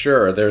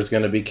 Sure, there's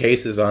going to be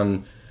cases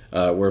on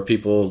where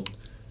people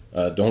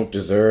don't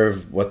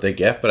deserve what they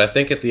get, but I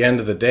think at the end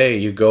of the day,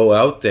 you go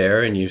out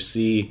there and you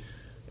see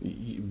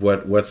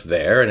what's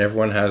there, and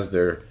everyone has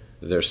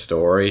their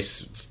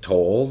stories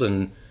told,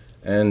 and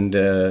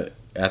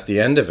at the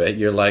end of it,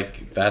 you're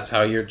like, that's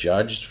how you're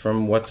judged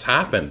from what's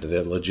happened,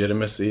 the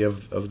legitimacy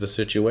of the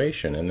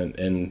situation,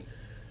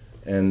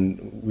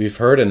 and we've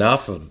heard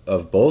enough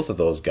of both of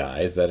those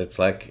guys that it's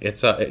like,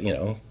 it's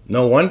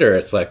no wonder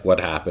it's like what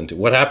happened to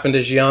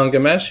Jian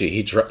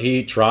Ghomeshi.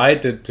 He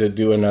tried to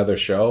do another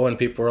show, and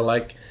people were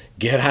like,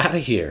 get out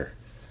of here.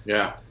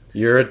 Yeah.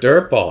 You're a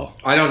dirtball.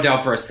 I don't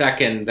doubt for a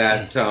second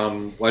that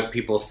what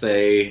people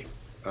say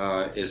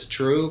is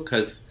true,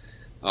 because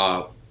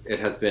it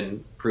has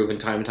been proven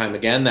time and time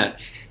again that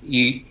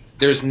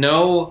there's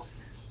no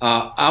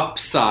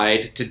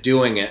upside to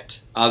doing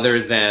it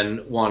other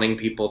than wanting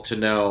people to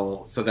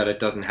know so that it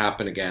doesn't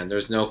happen again.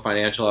 There's no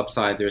financial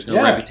upside. There's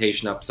no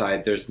reputation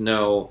upside. There's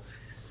no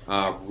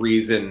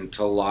reason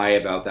to lie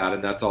about that,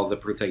 and that's all the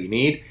proof that you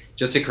need.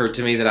 Just occurred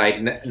to me that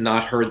I'd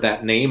not heard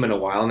that name in a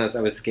while, and as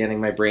I was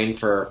scanning my brain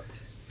for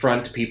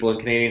front people in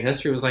Canadian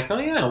history, I was like, oh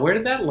yeah, where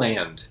did that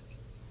land?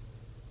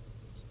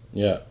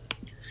 Yeah.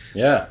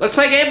 Let's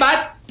play a game,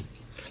 bud.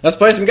 Let's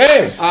play some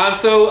games.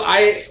 So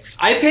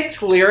I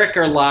picked Lyric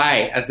or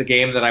Lie as the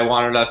game that I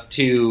wanted us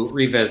to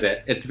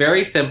revisit. It's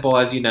very simple,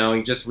 as you know.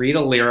 You just read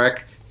a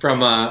lyric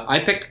from I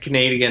picked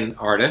Canadian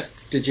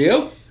artists. Did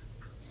you?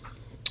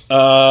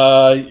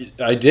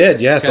 I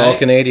did, yes. Okay. All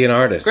Canadian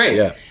artists. Great.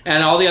 Yeah.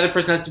 And all the other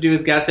person has to do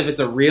is guess if it's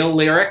a real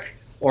lyric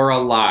or a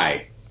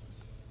lie.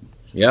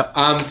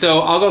 Yep.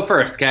 So I'll go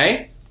first,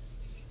 okay?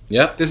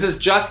 Yep. This is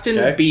Justin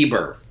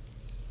Bieber.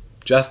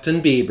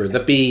 Justin Bieber, the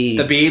Biebs.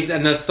 The Biebs,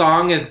 and the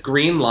song is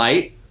Green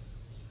Light.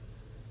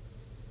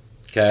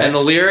 Okay. And the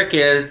lyric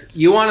is,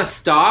 you want to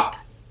stop?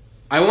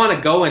 I want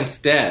to go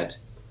instead.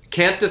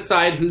 Can't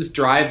decide who's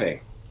driving.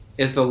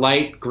 Is the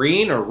light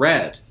green or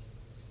red?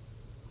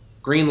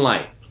 Green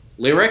light.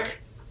 Lyric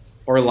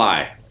or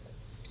lie?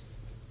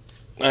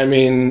 I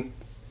mean,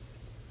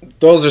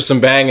 those are some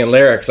banging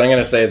lyrics. I'm going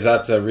to say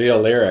that's a real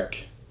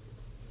lyric.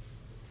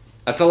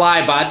 That's a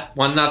lie, bud.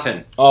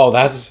 1-0. Oh,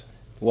 that's...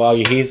 Well,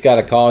 he's got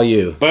to call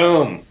you.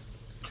 Boom.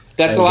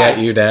 That's a lie. Get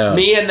you down.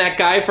 Me and that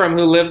guy from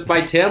Who Lives by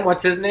Tim,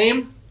 what's his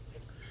name?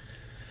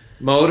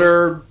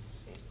 DJ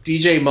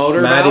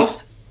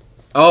Motormouth?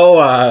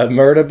 Oh,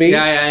 Murda Beats?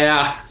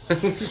 Yeah.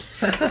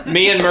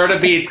 Me and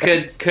Murda Beats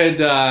could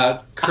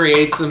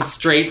create some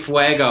straight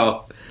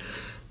fuego.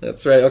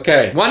 That's right.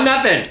 Okay.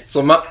 1-0.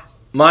 So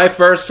my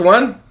first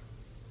one,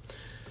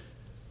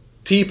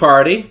 Tea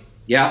Party.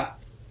 Yeah.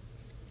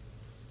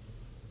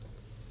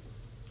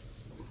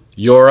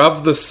 You're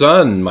of the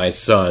sun, my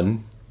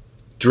son.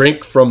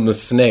 Drink from the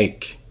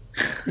snake.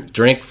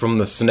 Drink from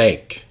the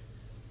snake.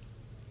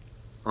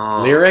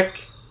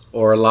 Lyric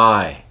or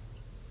lie?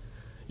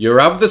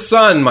 You're of the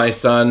sun, my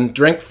son.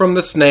 Drink from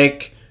the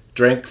snake.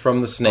 Drink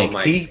from the snake.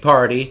 Tea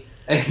Party.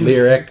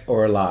 Lyric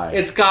or lie?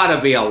 It's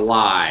gotta be a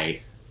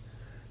lie.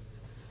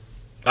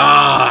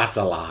 It's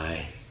a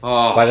lie.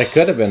 Oh. But it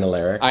could have been a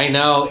lyric. I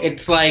know.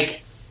 It's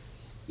like,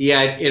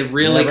 yeah, it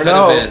really could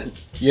have been.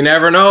 You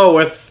never know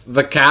with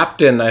the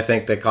captain, I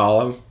think they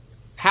call him.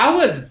 How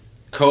was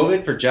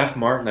COVID for Jeff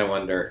Martin, I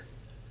wonder?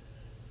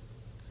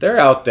 They're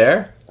out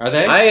there. Are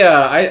they?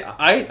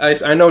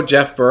 I know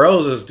Jeff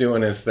Burrows is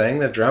doing his thing,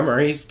 the drummer.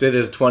 He did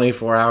his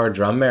 24-hour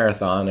drum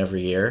marathon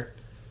every year.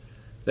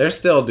 They're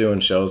still doing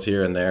shows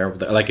here and there.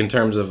 Like in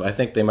terms of, I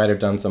think they might have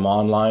done some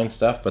online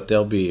stuff, but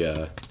they'll be,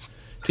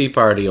 Tea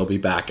Party will be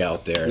back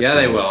out there. Yeah,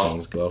 they will. As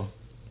things go.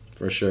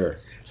 For sure.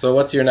 So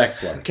what's your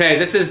next one? Okay,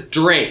 this is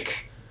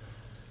Drake.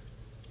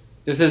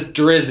 This is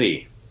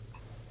Drizzy.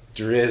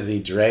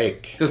 Drizzy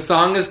Drake. The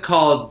song is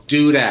called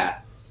Do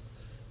Dat.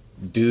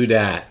 Do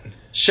Dat.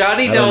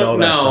 Shawty don't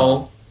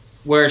know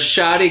where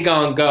Shawty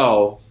gon'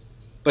 go,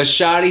 but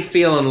Shawty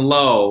feeling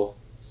low,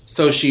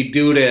 so she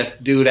do this,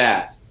 do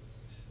that.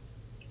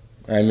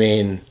 I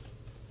mean,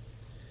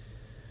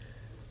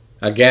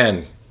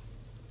 again,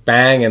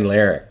 banging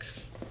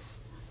lyrics.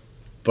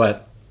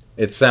 But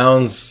it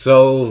sounds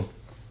so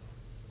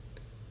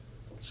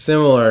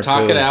similar to...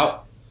 Talk it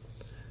out.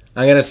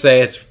 I'm going to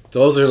say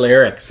those are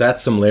lyrics.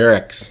 That's some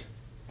lyrics.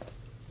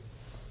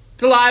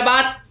 It's a lie,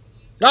 bot.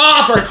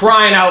 Oh, for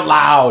crying out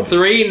loud.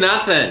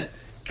 3-0.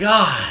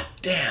 God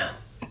damn.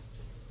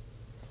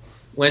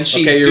 When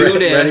she do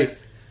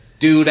this,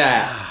 do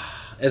that.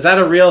 Is that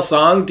a real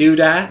song, Do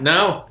Dat?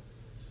 No.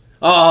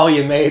 Oh,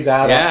 you made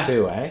that up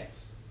too, eh?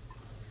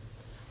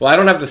 Well, I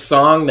don't have the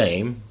song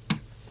name.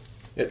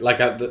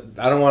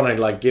 I don't want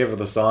to like give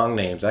the song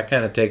names. That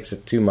kind of takes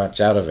it too much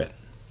out of it.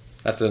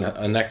 That's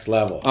a next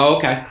level. Oh,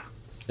 okay.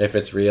 If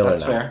it's real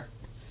That's or not.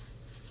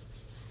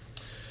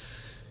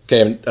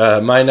 fair.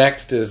 Okay, my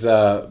next is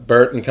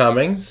Burton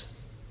Cummings.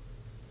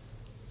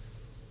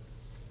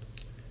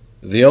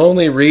 The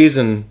only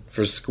reason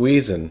for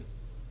squeezing...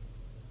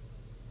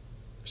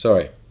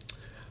 Sorry.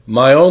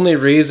 My only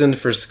reason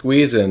for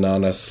squeezing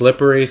on a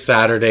slippery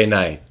Saturday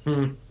night.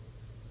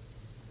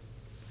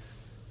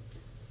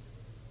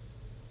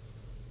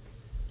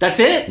 That's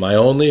it? My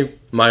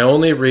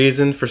only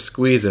reason for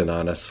squeezing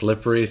on a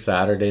slippery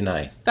Saturday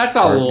night. That's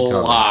a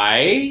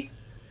lie.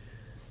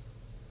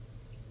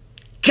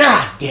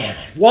 God damn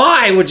it.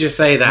 Why would you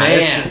say that?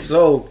 Man. It's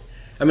so...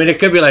 I mean, it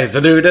could be like,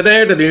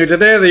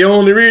 the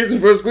only reason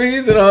for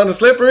squeezing on a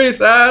slippery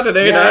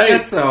Saturday night. I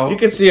guess so. You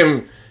can see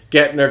him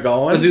getting her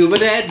going.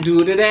 Zooba-dat,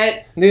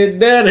 doo-da-dat.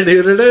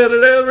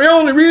 The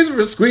only reason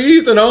for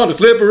squeezing on a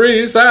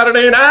slippery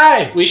Saturday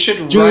night. We should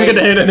write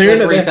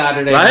Slippery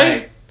Saturday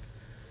Night.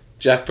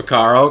 Jeff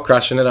Porcaro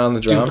crushing it on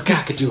the drum.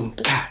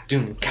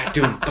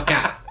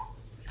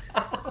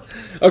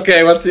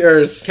 Okay, what's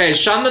yours? Okay,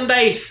 Shawn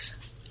Mendes.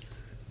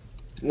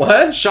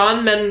 What?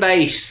 Shawn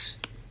Mendes.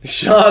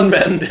 Shawn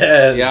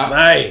Mendes. Yeah.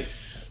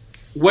 Nice.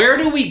 Where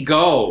do we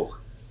go?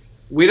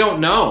 We don't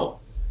know.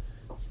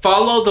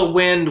 Follow the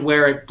wind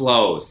where it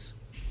blows.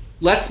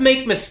 Let's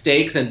make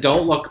mistakes and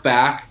don't look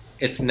back.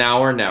 It's now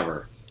or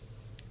never.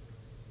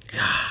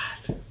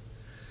 God.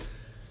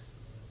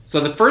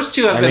 So the first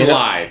two have been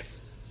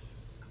lies.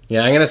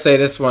 Yeah, I'm going to say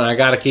this one. I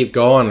got to keep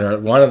going, or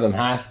one of them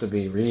has to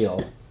be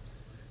real.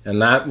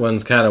 And that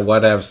one's kind of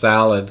whatever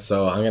salad,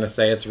 so I'm going to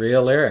say it's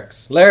real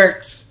lyrics.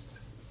 Lyrics!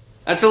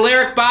 That's a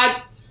lyric,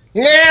 bud.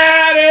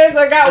 Yeah, it is!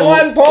 I got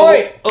 1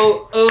 point!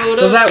 So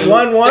is that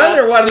 1-1,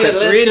 or what is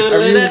it? 3? Or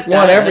you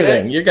won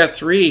everything. You got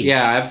 3.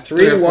 Yeah, I have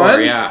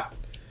 3-1. Yeah.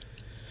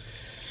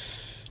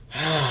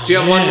 Do you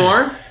have one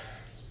more?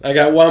 I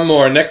got one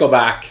more.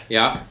 Nickelback.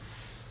 Yeah.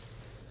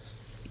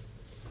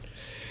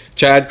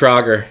 Chad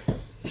Kroeger.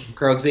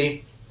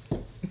 Krogsy.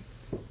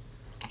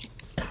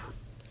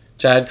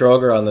 Chad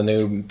Kroeger on the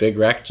new Big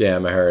Wreck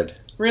Jam, I heard.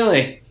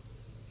 Really?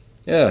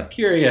 Yeah.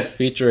 Curious.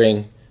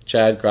 Featuring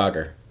Chad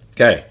Kroeger.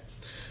 Okay.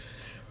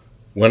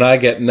 When I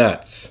get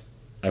nuts,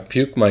 I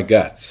puke my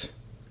guts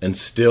and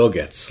still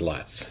get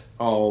sluts.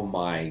 Oh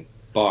my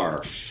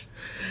barf.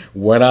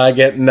 When I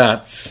get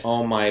nuts,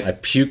 oh my I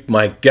puke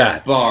my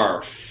guts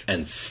barf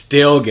and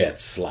still get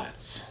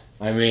sluts.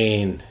 I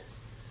mean,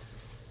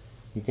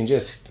 you can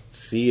just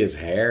see his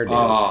hairdo.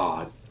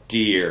 Oh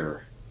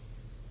dear.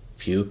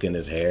 Puke in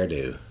his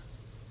hairdo.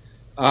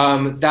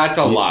 That's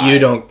a lie. You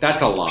don't.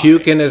 That's a lie.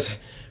 Puke in his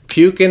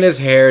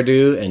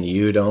hairdo, and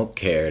you don't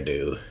care,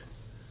 do.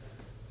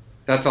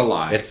 That's a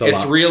lie. It's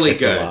really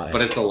good,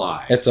 but it's a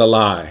lie. It's a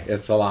lie.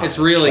 It's a lie. It's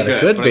really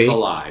good, but it's a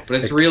lie.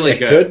 But it's really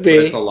good, could be.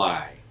 But it's a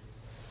lie.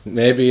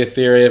 Maybe a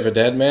theory of a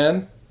dead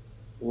man?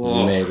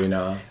 Whoa. Maybe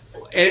not.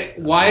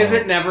 Why has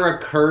it never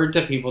occurred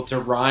to people to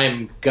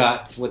rhyme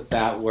guts with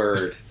that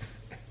word?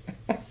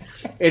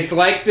 It's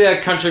like the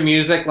country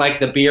music, like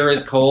the beer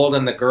is cold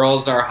and the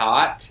girls are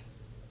hot.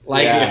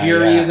 Like, if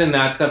you're using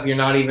that stuff, you're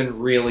not even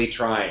really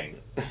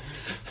trying.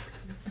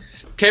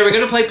 Okay, we're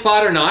going to play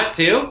plot or not,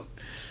 too?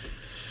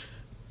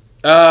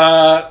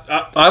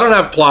 I don't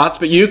have plots,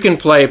 but you can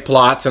play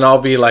plots, and I'll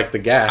be like the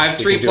guest. I have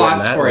 3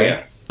 plots for you.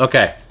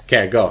 Okay,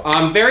 go.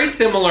 Very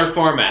similar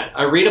format.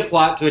 I read a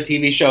plot to a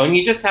TV show, and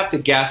you just have to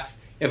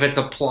guess if it's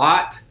a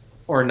plot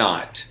or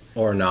not.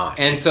 Or not.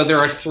 And so there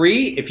are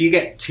 3. If you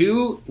get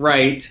 2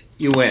 right,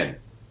 you win.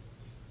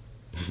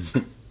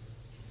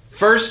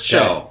 First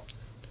show.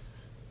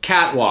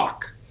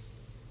 Catwalk.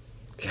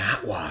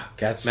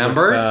 That's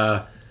remember?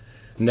 With,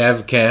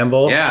 Nev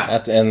Campbell. Yeah.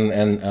 That's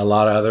and a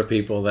lot of other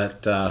people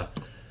that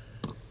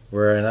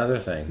were in other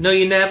things. No,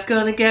 you're never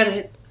gonna get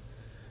it.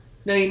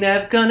 No, you're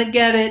never gonna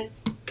get it.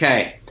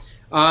 Okay.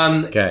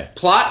 Okay.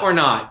 Plot or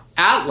not?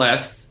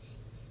 Atlas,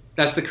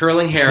 that's the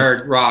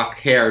curling-haired,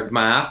 rock-haired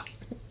mask,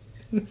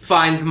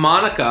 finds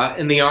Monica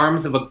in the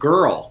arms of a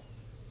girl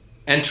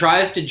and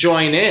tries to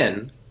join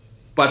in,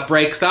 but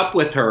breaks up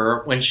with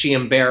her when she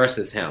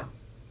embarrasses him.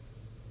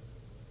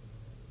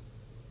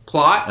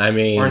 Plot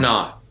or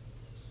not?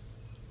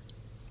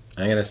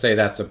 I'm going to say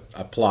that's a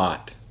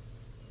plot.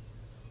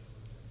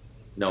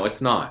 No,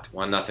 it's not.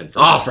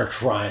 1-0. For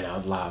crying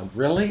out loud.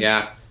 Really?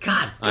 Yeah.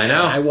 God damn I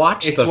know. I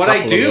watched it's a what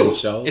couple I do. of those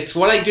shows. It's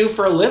what I do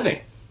for a living.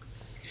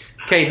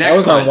 Okay, next That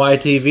was one. on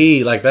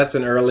YTV. Like, that's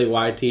an early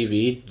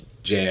YTV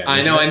jam.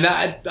 I know, and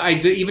that I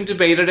even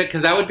debated it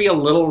because that would be a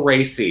little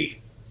racy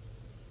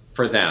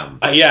for them.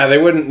 Yeah, they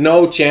wouldn't.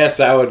 No chance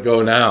that would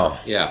go now.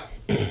 Yeah.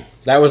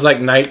 That was like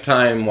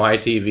nighttime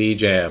YTV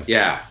jam.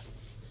 Yeah.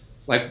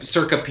 Like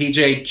circa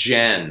PJ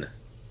Jen.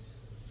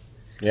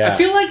 Yeah. I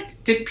feel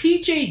like, did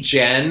PJ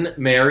Jen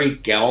marry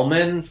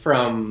Gelman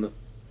from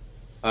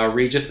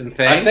Regis and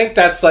Thing? I think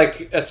that's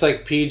like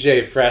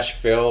PJ Fresh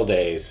Phil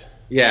days.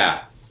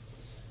 Yeah.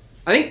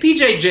 I think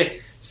PJ Jen...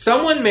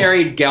 Someone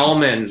married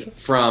Gelman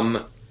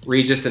from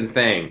Regis and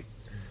Thing.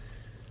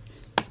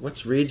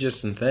 What's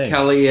Regis and Thing?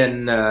 Kelly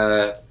and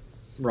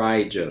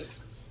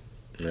Regis.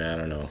 Yeah, I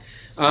don't know.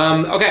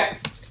 Okay.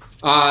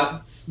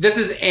 This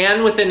is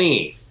Anne with an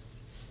E.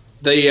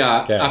 The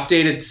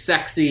updated,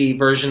 sexy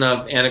version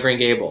of Anne of Green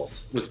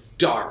Gables. It was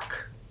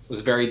dark. It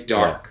was very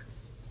dark.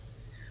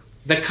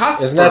 The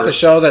Cuthberts... Isn't that the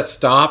show that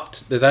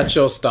stopped? Did that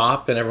show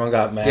stop and everyone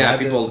got mad? Yeah,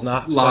 people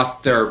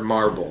lost their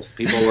marbles.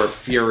 People were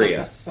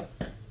furious.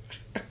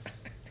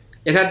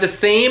 It had the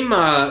same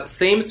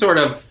sort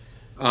of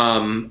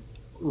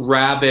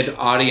rabid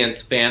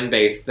audience fan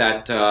base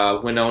that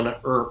Winona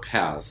Earp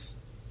has.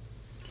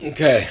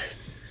 Okay.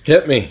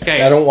 Hit me.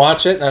 Okay. I don't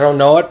watch it. I don't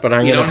know it, but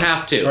You don't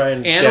have to.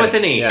 Anne with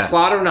an E. Yeah.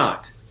 Plot or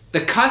not.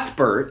 The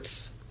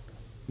Cuthberts,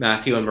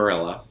 Matthew and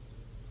Marilla,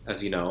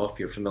 as you know, if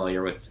you're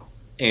familiar with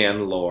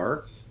Anne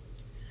lore.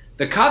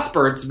 The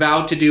Cuthberts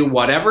vow to do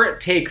whatever it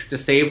takes to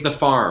save the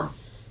farm,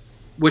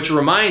 which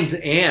reminds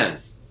Anne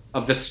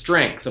of the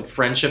strength of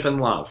friendship and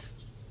love.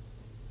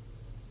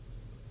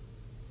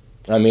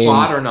 I mean,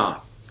 plot or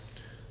not?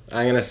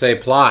 I'm going to say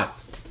plot.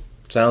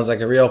 Sounds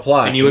like a real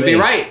plot. And you would be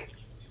right.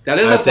 That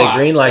is a plot. Say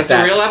green light.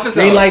 That's a real episode.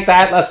 Green light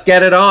that. Let's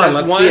get it on.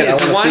 Let's see it.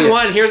 It's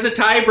 1-1. Here's the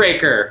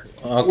tiebreaker.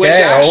 Okay. Which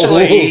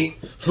actually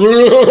makes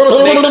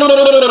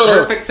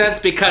perfect sense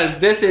because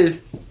this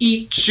is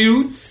E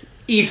shoots,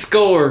 E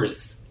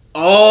scores.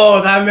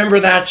 Oh, I remember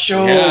that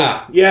show.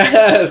 Yeah.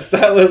 Yes,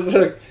 that was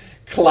a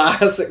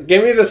classic.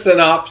 Give me the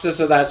synopsis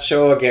of that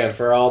show again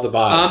for all the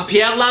bots.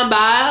 Pierre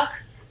Lambert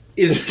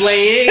is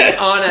playing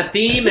on a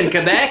team in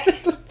Quebec.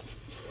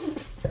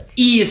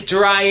 He's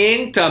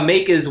trying to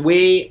make his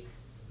way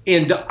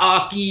in the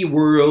hockey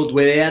world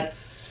with it.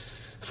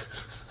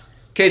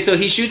 Okay, so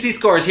he shoots, he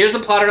scores. Here's the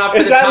plot or not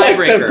for the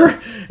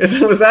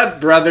tiebreaker. Was that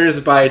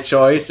Brothers by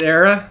Choice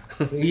era?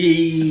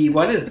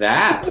 What is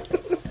that?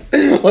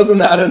 Wasn't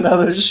that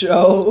another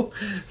show?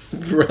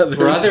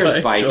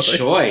 Brothers by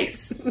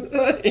Choice.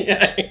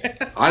 Yeah.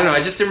 I don't know.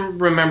 I just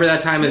remember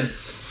that time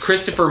as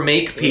Christopher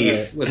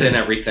Makepeace was in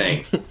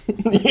everything.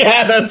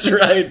 Yeah, that's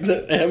right.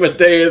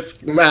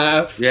 Amadeus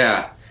Math.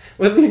 Yeah.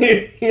 Wasn't he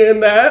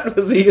in that?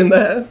 Was he in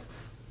that?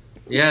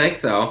 Yeah, I think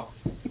so.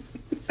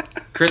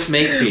 Chris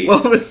Makepeace.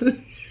 What was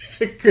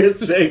it?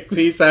 Chris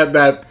Makepeace had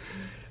that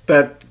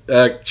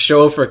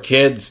show for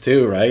kids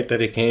too, right?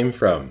 That he came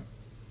from.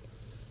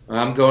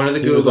 I'm going to the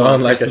Google. He was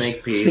on Chris like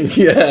Makepeace.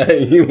 Yeah,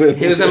 he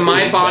was in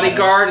My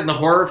Bodyguard and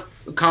the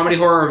comedy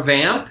horror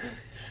Vamp.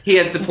 He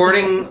had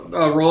supporting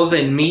roles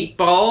in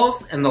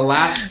Meatballs and The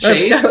Last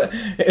Chase.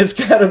 It's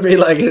gotta be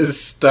like his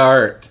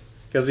start.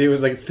 Because he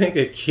was like, think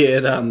a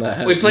kid on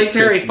that. We played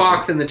Terry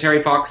Fox in the Terry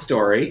Fox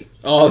Story.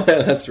 Oh,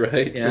 that's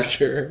right, yeah. For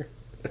sure.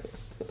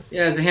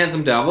 Yeah, as a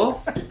handsome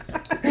devil.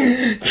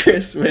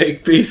 Chris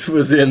Makepeace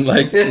was in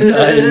like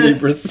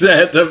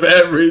 90% of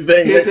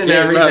everything He was in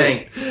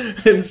everything.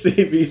 In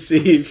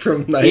CBC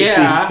from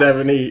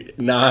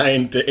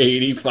 1979 to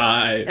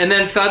 85. And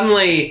then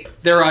suddenly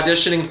they're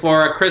auditioning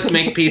for a Chris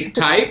Makepeace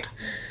type.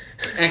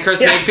 And Chris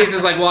Makepeace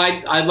is like, well,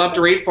 I'd love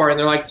to read for it. And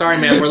they're like, sorry,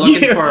 man, we're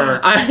looking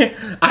for...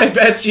 I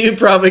bet you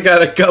probably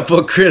got a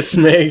couple Chris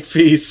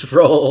Makepeace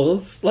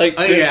roles. Like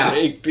Chris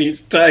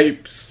Makepeace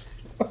types.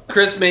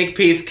 Chris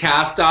Makepeace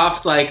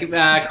cast-offs, like,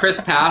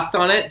 Chris passed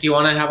on it. Do you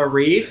want to have a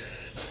read?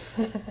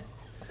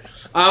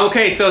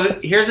 Okay, so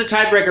here's the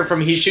tiebreaker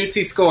from He Shoots,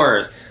 He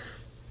Scores.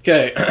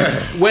 Okay.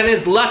 When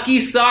his lucky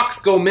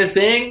socks go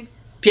missing,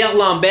 Pierre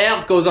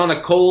Lambert goes on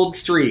a cold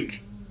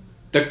streak.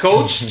 The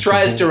coach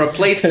tries to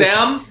replace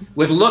them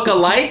with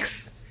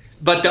look-alikes,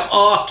 but the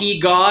hockey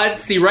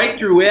gods see right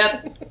through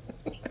it.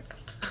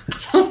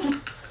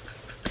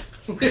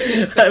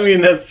 I mean,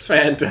 that's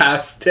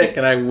fantastic,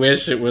 and I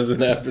wish it was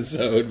an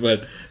episode,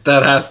 but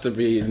that has to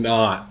be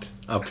not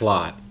a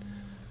plot.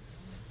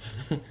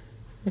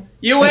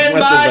 You win, as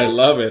much bud! As I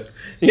love it.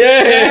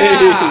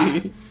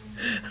 Yay!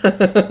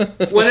 Yeah.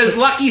 When his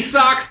lucky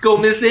socks go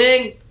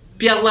missing,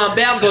 Pierre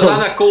Lambert goes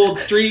on a cold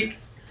streak.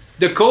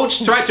 The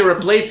coach tried to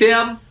replace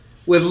him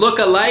with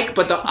look-alike,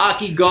 but the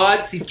hockey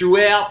gods see through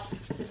it.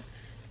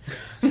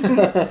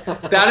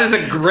 That is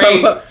a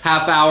great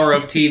half hour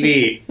of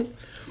TV.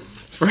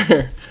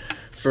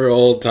 For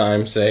old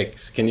time's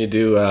sakes, can you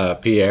do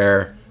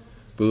Pierre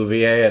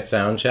Bouvier at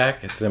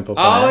Soundcheck at Simple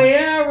Plan? Oh,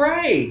 yeah,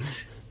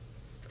 right.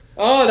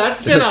 Oh,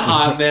 that's been a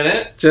hot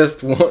minute.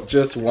 Just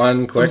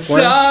one quick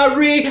one.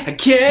 Sorry, I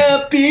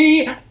can't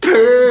be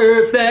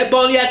perfect.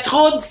 Bon, il y a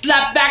trop de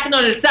slapback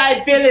dans le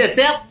side fil et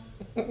certes.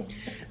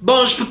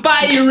 Bon, je peux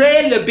pas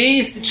irer le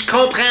beat, tu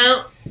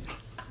comprends?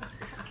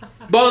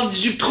 Bon,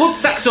 j'ai trop de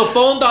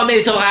saxophone dans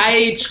mes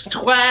oreilles, tu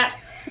crois?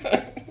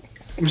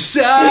 I'm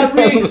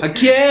sorry, I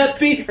can't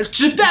be. Est-ce que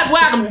je peux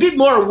avoir un bit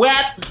more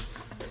wet?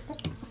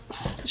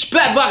 Je peux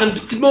avoir un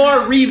petit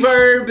more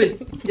reverb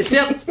ici,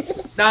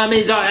 dans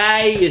mes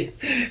oreilles.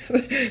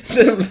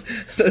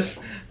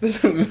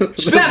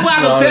 Je peux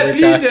avoir un peu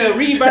plus de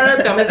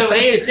reverb dans mes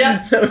oreilles ici.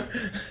 And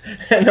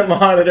the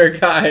monitor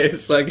guy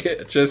is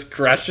like just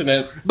crushing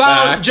it.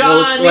 Bon,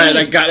 Johnny, no sweat,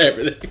 I got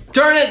everything.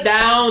 Turn it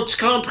down, tu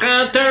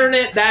comprends? Turn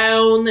it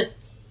down.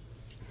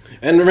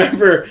 And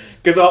remember,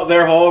 because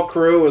their whole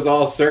crew was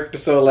all Cirque du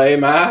Soleil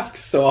masks,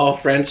 so all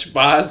French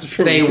bods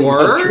from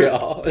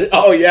Montreal.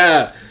 Oh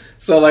yeah,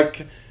 so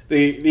like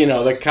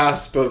the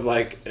cusp of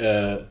like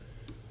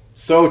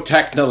so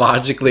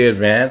technologically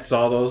advanced,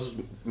 all those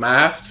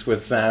masks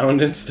with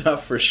sound and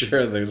stuff for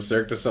sure. The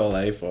Cirque du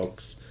Soleil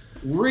folks.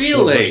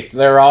 Really? So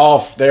they're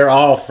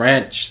all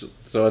French,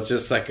 so it's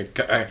just like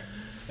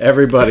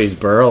everybody's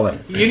Berlin.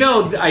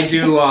 I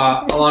do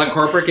a lot of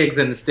corporate gigs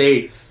in the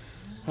States.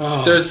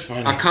 Oh, there's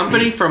a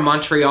company from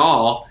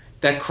Montreal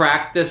that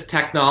cracked this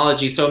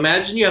technology. So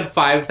imagine you have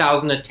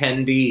 5,000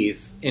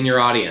 attendees in your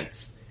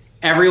audience.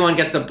 Everyone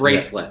gets a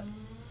bracelet.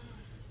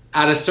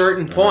 Yeah. At a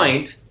certain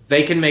point,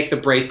 they can make the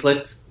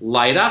bracelets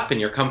light up in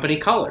your company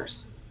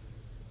colors.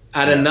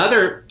 At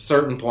another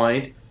certain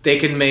point, they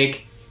can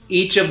make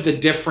each of the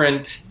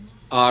different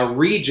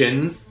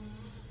regions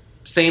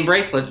same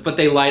bracelets, but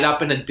they light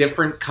up in a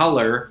different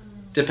color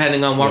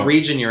depending on what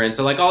region you're in.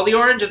 So like all the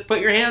oranges, put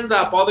your hands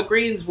up. All the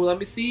greens, well, let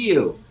me see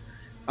you.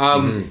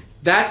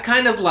 That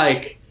kind of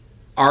like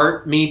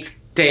art meets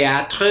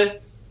théâtre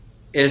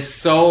is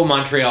so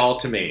Montreal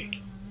to me.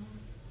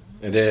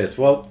 It is.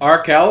 Well,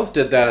 Arkells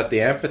did that at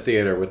the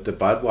amphitheater with the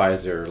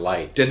Budweiser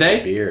lights. Did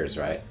they? Beers,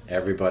 right?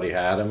 Everybody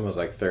had them. It was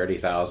like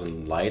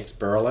 30,000 lights,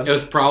 Berlin. It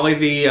was probably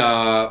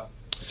the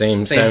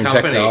same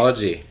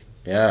technology.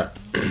 Yeah.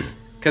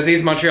 Because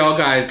these Montreal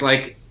guys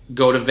like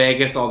go to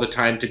Vegas all the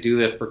time to do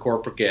this for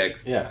corporate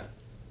gigs. Yeah.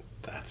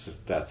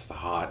 That's the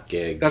hot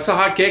gigs. That's a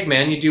hot gig,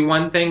 man. You do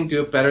one thing,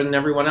 do it better than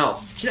everyone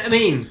else. Do you know what I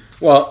mean?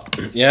 Well,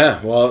 yeah.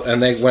 Well,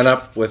 and they went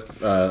up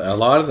with a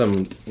lot of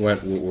them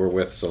were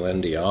with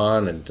Celine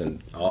Dion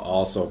and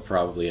also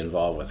probably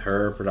involved with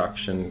her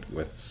production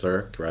with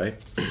Cirque, right?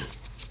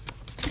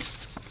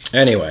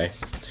 Anyway,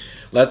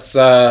 let's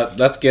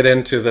get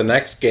into the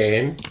next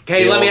game.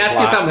 Okay, let me ask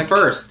you something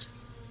first.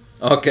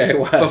 Okay,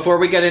 what? Before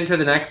we get into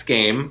the next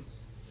game,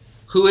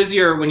 who is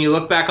when you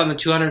look back on the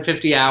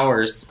 250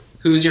 hours,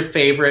 who's your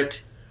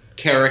favorite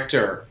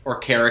character or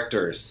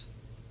characters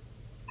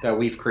that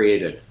we've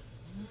created?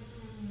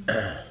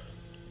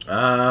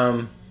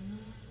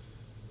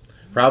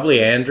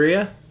 Probably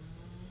Andrea.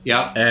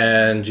 Yeah.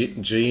 And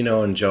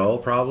Gino and Joel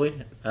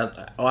probably.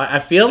 I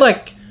feel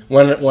like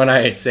when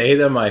I say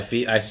them, I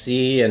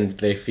see and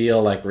they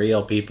feel like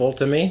real people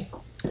to me.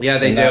 Yeah,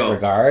 they do. In that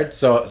regard.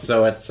 So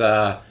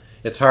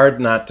it's hard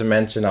not to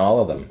mention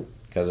all of them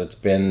because it's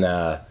been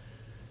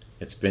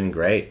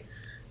great.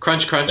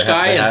 Crunch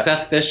Guy and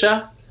Seth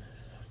Fisher.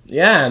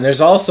 Yeah, and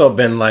there's also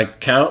been like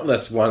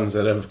countless ones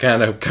that have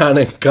kind of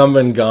come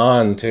and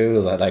gone too,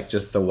 like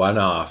just the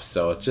one-off.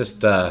 So it's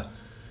just the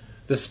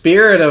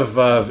spirit of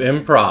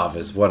improv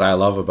is what I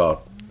love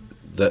about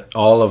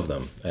all of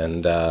them,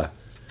 and I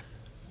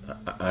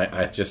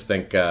just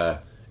think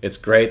it's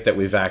great that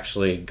we've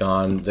actually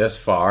gone this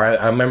far.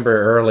 I remember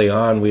early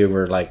on we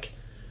were like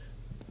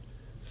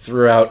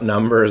threw out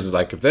numbers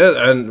like this,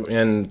 and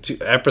in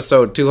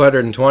episode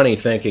 220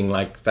 thinking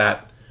like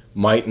that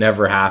might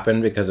never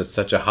happen because it's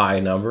such a high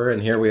number,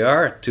 and here we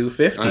are at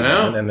 250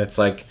 man, and it's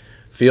like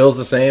feels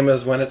the same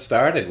as when it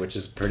started, which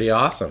is pretty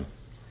awesome.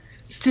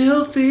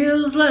 Still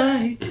feels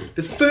like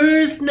the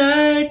first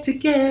night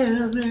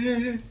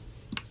together.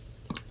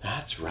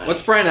 That's right.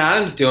 What's Bryan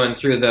Adams doing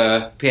through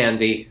the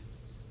pandy?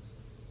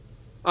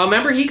 Oh,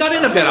 remember he got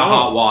in a bit of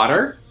hot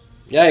water.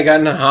 Yeah, he got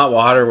into hot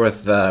water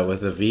with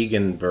the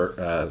vegan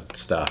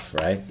stuff,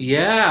 right?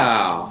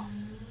 Yeah.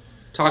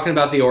 Talking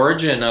about the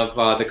origin of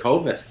the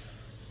Covis.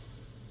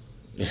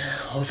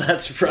 Oh,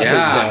 that's right.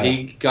 Yeah,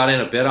 he got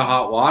in a bit of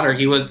hot water.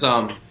 He was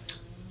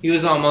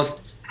almost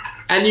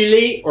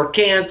annulé or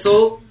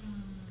canceled.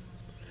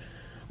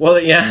 Well,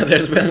 yeah,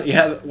 there's been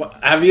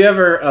have you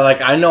ever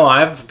I know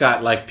I've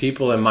got like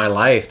people in my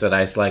life that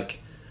I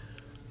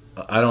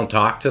don't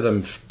talk to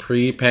them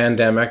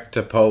pre-pandemic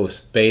to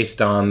post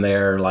based on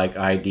their like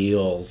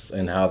ideals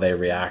and how they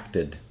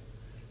reacted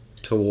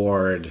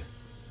toward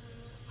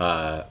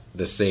the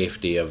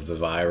safety of the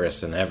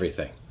virus and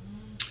everything.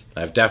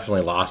 I've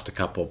definitely lost a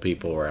couple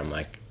people where I'm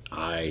like,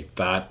 I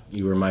thought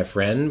you were my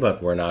friend,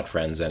 but we're not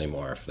friends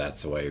anymore, if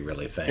that's the way you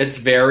really think. It's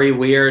very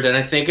weird, and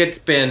I think it's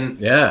been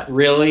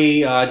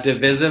really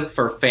divisive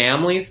for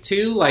families,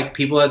 too. Like,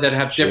 people that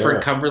have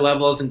different comfort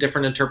levels and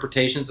different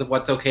interpretations of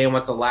what's okay and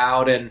what's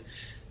allowed, and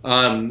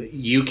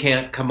you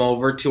can't come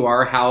over to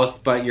our house,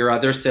 but your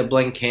other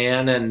sibling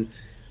can, and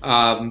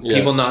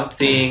people not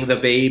seeing the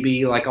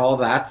baby, like all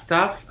that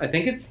stuff. I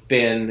think it's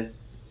been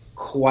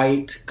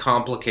quite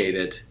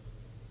complicated.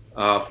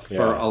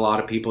 For a lot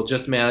of people,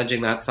 just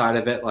managing that side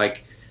of it.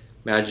 Like,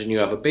 imagine you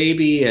have a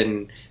baby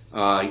and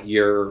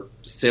your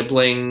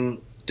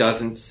sibling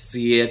doesn't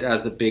see it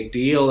as a big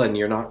deal and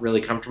you're not really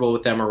comfortable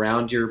with them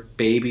around your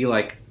baby.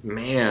 Like,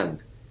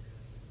 man,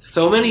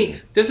 so many.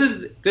 This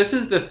is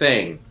the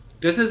thing.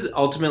 This is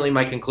ultimately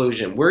my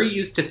conclusion. We're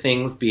used to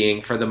things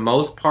being, for the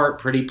most part,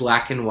 pretty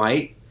black and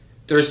white.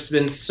 There's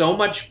been so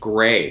much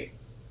gray.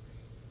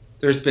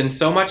 There's been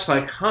so much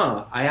like,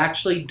 I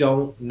actually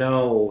don't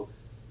know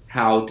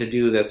how to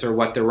do this or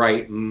what the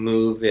right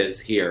move is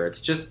here.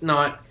 It's just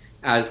not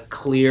as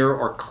clear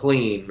or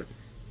clean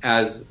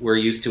as we're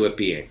used to it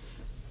being.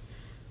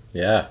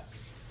 Yeah.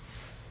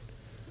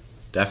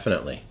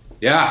 Definitely.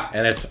 Yeah.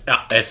 And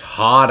it's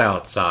hot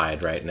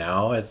outside right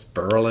now. It's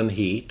Berlin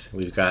heat.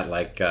 We've got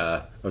like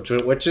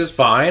which is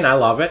fine. I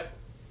love it.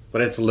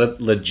 But it's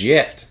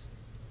legit.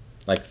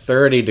 Like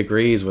 30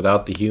 degrees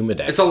without the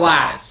Humidex. It's a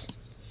lot.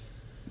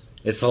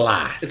 It's a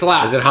lot. It's a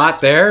lot. Is it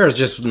hot there or is it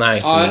just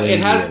nice and windy?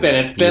 It has been.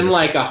 It's beautiful? been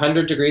like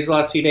 100 degrees the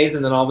last few days,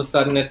 and then all of a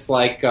sudden it's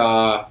like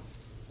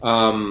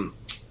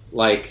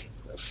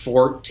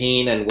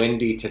 14 and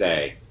windy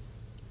today.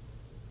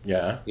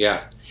 Yeah.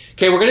 Yeah.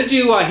 Okay, we're going to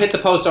do Hit the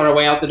Post on our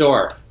way out the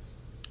door.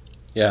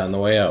 Yeah, on the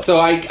way out. So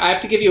I have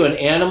to give you an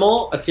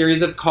animal, a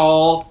series of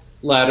call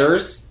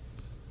letters,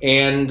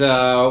 and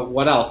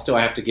what else do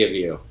I have to give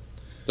you?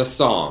 The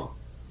song.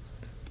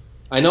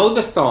 I know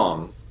the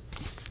song.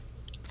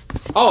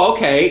 Oh,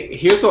 okay.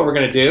 Here's what we're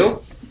going to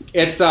do.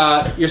 It's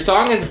your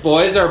song is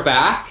Boys Are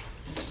Back.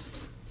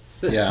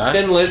 Yeah.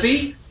 Thin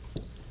Lizzy.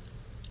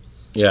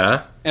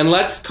 Yeah. And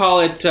let's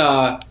call it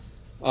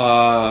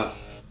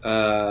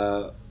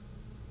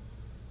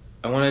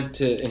I wanted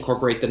to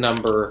incorporate the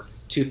number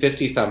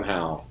 250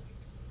 somehow,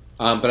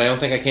 but I don't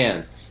think I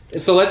can.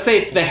 So let's say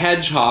it's the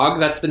Hedgehog.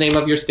 That's the name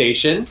of your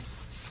station.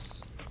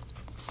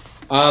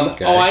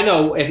 Okay. Oh, I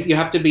know. You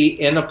have to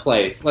be in a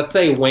place. Let's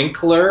say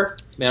Winkler,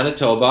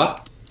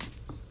 Manitoba.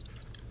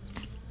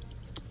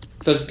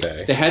 So it's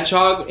the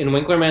Hedgehog in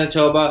Winkler,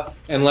 Manitoba,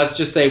 and let's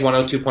just say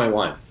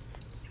 102.1.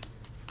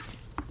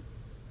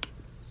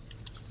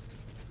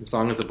 The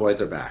song is The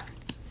Boys Are Back.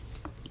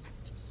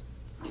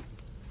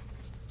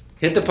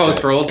 Hit the post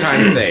for old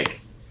time's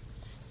sake.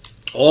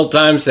 Old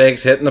time's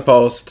sake's hitting the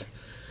post.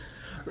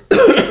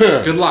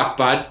 Good luck,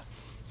 bud.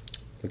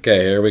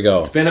 Okay, here we go.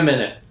 It's been a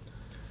minute.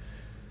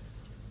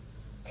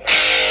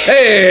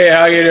 Hey,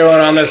 how you doing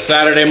on this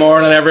Saturday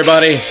morning,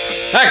 everybody?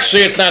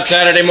 Actually, it's not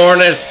Saturday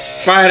morning, it's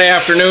Friday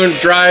afternoon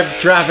drive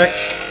traffic.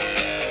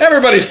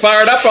 Everybody's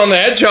fired up on the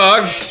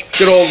Hedgehog.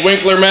 Good old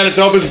Winkler,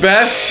 Manitoba's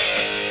best.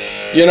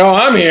 You know,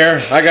 I'm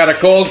here. I got a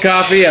cold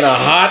coffee and a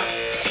hot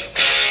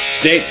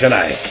date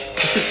tonight.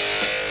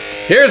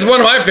 Here's one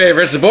of my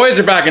favorites. The Boys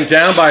Are Back in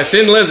Town by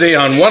Thin Lizzy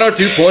on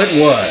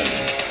 102.1.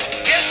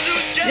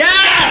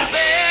 Yes!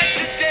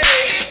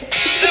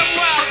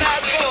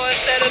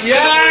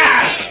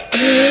 Yes!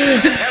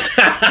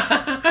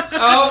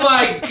 Oh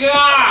my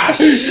gosh!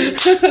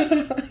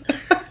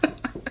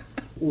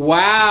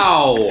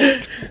 Wow!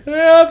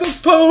 Yeah, the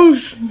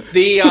post.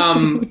 The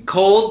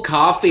cold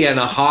coffee and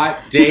a hot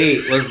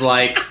date was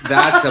like,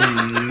 that's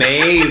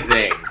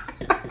amazing.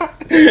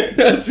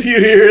 Yes, you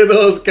hear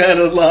those kind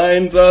of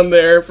lines on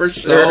there for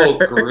sure. So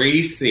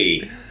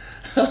greasy.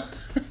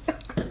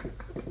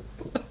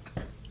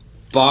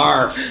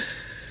 Barf.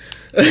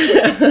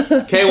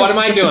 Okay, what am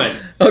I doing?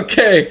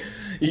 Okay,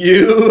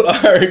 you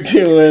are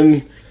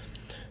doing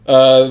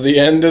The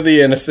End of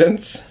the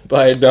Innocents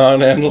by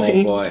Don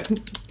Henley. Oh boy.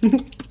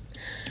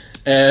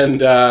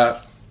 And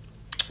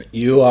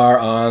you are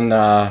on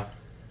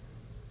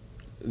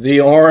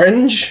The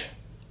Orange.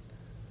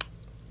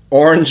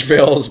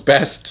 Orangeville's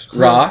Best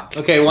Rock.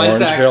 Okay, one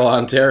sec. Orangeville,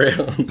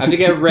 Ontario. I have to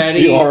get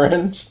ready. The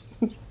Orange.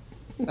 I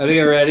have to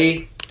get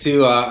ready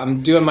to,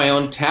 I'm doing my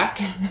own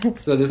tech,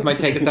 so this might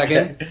take a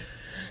second.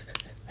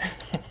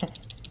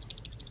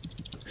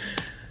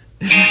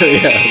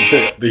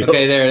 Yeah,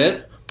 Okay, there it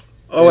is.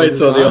 Oh, wait,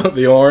 so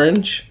the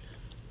Orange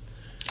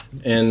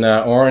in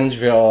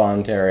Orangeville,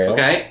 Ontario.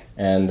 Okay.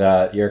 And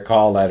your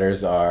call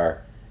letters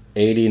are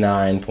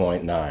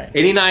 89.9.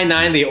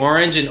 89.9, The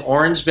Orange in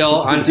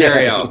Orangeville,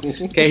 Ontario.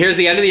 Okay, here's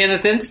The End of the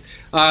Innocents.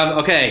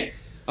 Okay,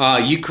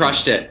 you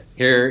crushed it.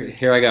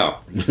 Here I go.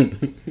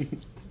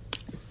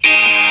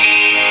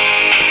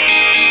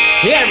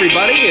 Hey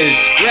everybody, it's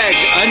Greg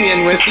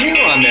Onion with you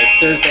on this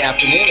Thursday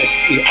afternoon.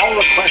 It's the All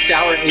Request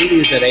Hour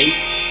 80s at 8.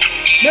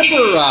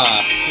 Remember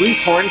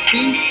Bruce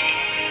Hornsby?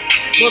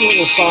 He wrote a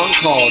little song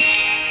called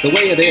The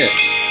Way It Is.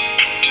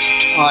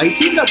 He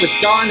teamed up with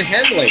Don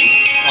Henley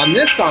on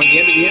this song, The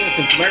End of the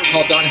Innocents. You might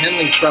recall Don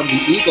Henley's from the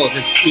Eagles.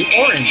 It's The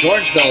Orange,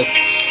 Orangeville's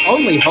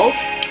only hope.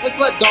 Let's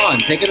let Don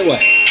take it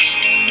away.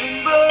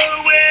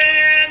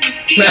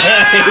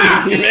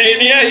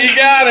 Yeah, you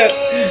got it.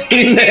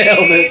 He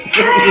nailed it.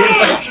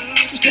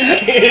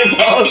 He's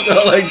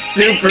also like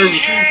super.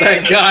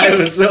 That guy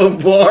was so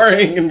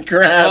boring and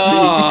crappy.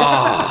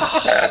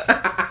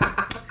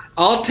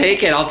 I'll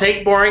take it. I'll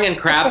take boring and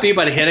crappy,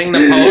 but hitting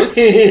the post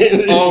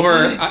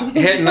over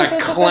hitting a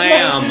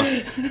clam.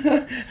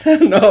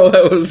 No,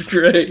 that was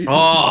great.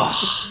 Oh,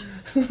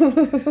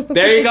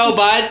 there you go,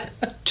 bud.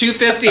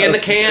 250 in the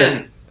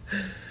can.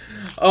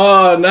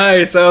 Oh,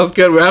 nice. That was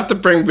good. We have to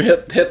bring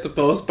hit the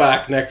post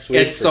back next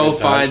week. It's so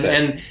fun.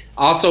 And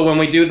also, when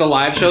we do the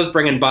live shows,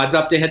 bringing buds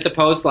up to hit the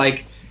post,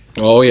 like,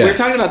 oh, yes. We were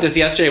talking about this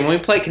yesterday. When we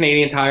play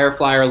Canadian Tire,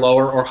 Flyer,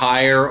 Lower, or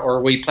Higher,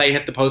 or we play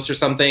Hit the Post or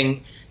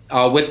something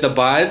with the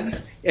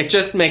buds, it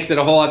just makes it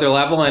a whole other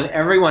level, and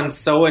everyone's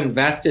so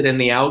invested in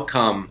the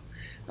outcome.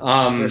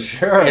 For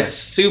sure. It's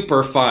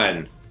super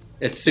fun.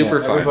 It's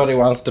super fun. Everybody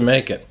wants to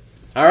make it.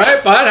 All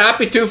right, bud.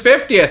 Happy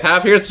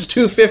 250th. Here's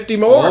 250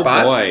 more,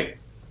 bud. Oh, boy.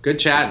 Good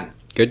chatting.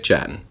 Good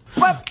chatting.